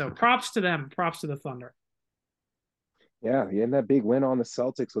headed. So props to them. Props to the Thunder. Yeah, and that big win on the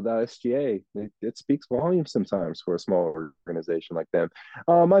Celtics without SGA, it speaks volumes sometimes for a small organization like them.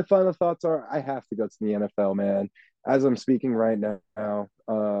 My final thoughts are I have to go to the NFL, man. As I'm speaking right now,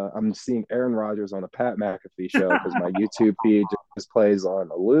 I'm seeing Aaron Rodgers on the Pat McAfee show because my YouTube feed just plays on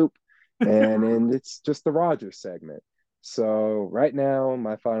a loop, and it's just the Rodgers segment. So right now,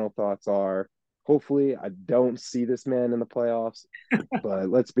 my final thoughts are hopefully I don't see this man in the playoffs, but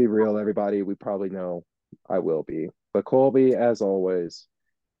let's be real, everybody. We probably know I will be. But Colby, as always,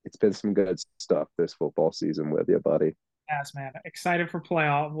 it's been some good stuff this football season with you, buddy. Yes, man. Excited for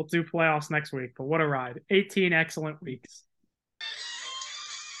playoff. We'll do playoffs next week, but what a ride. 18 excellent weeks.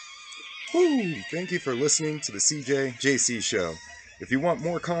 Woo! Thank you for listening to the CJ Show. If you want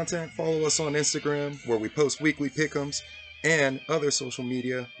more content, follow us on Instagram where we post weekly pick'ems and other social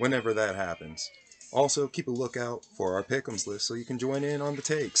media whenever that happens. Also, keep a lookout for our pick'ems list so you can join in on the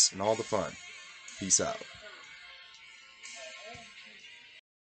takes and all the fun. Peace out.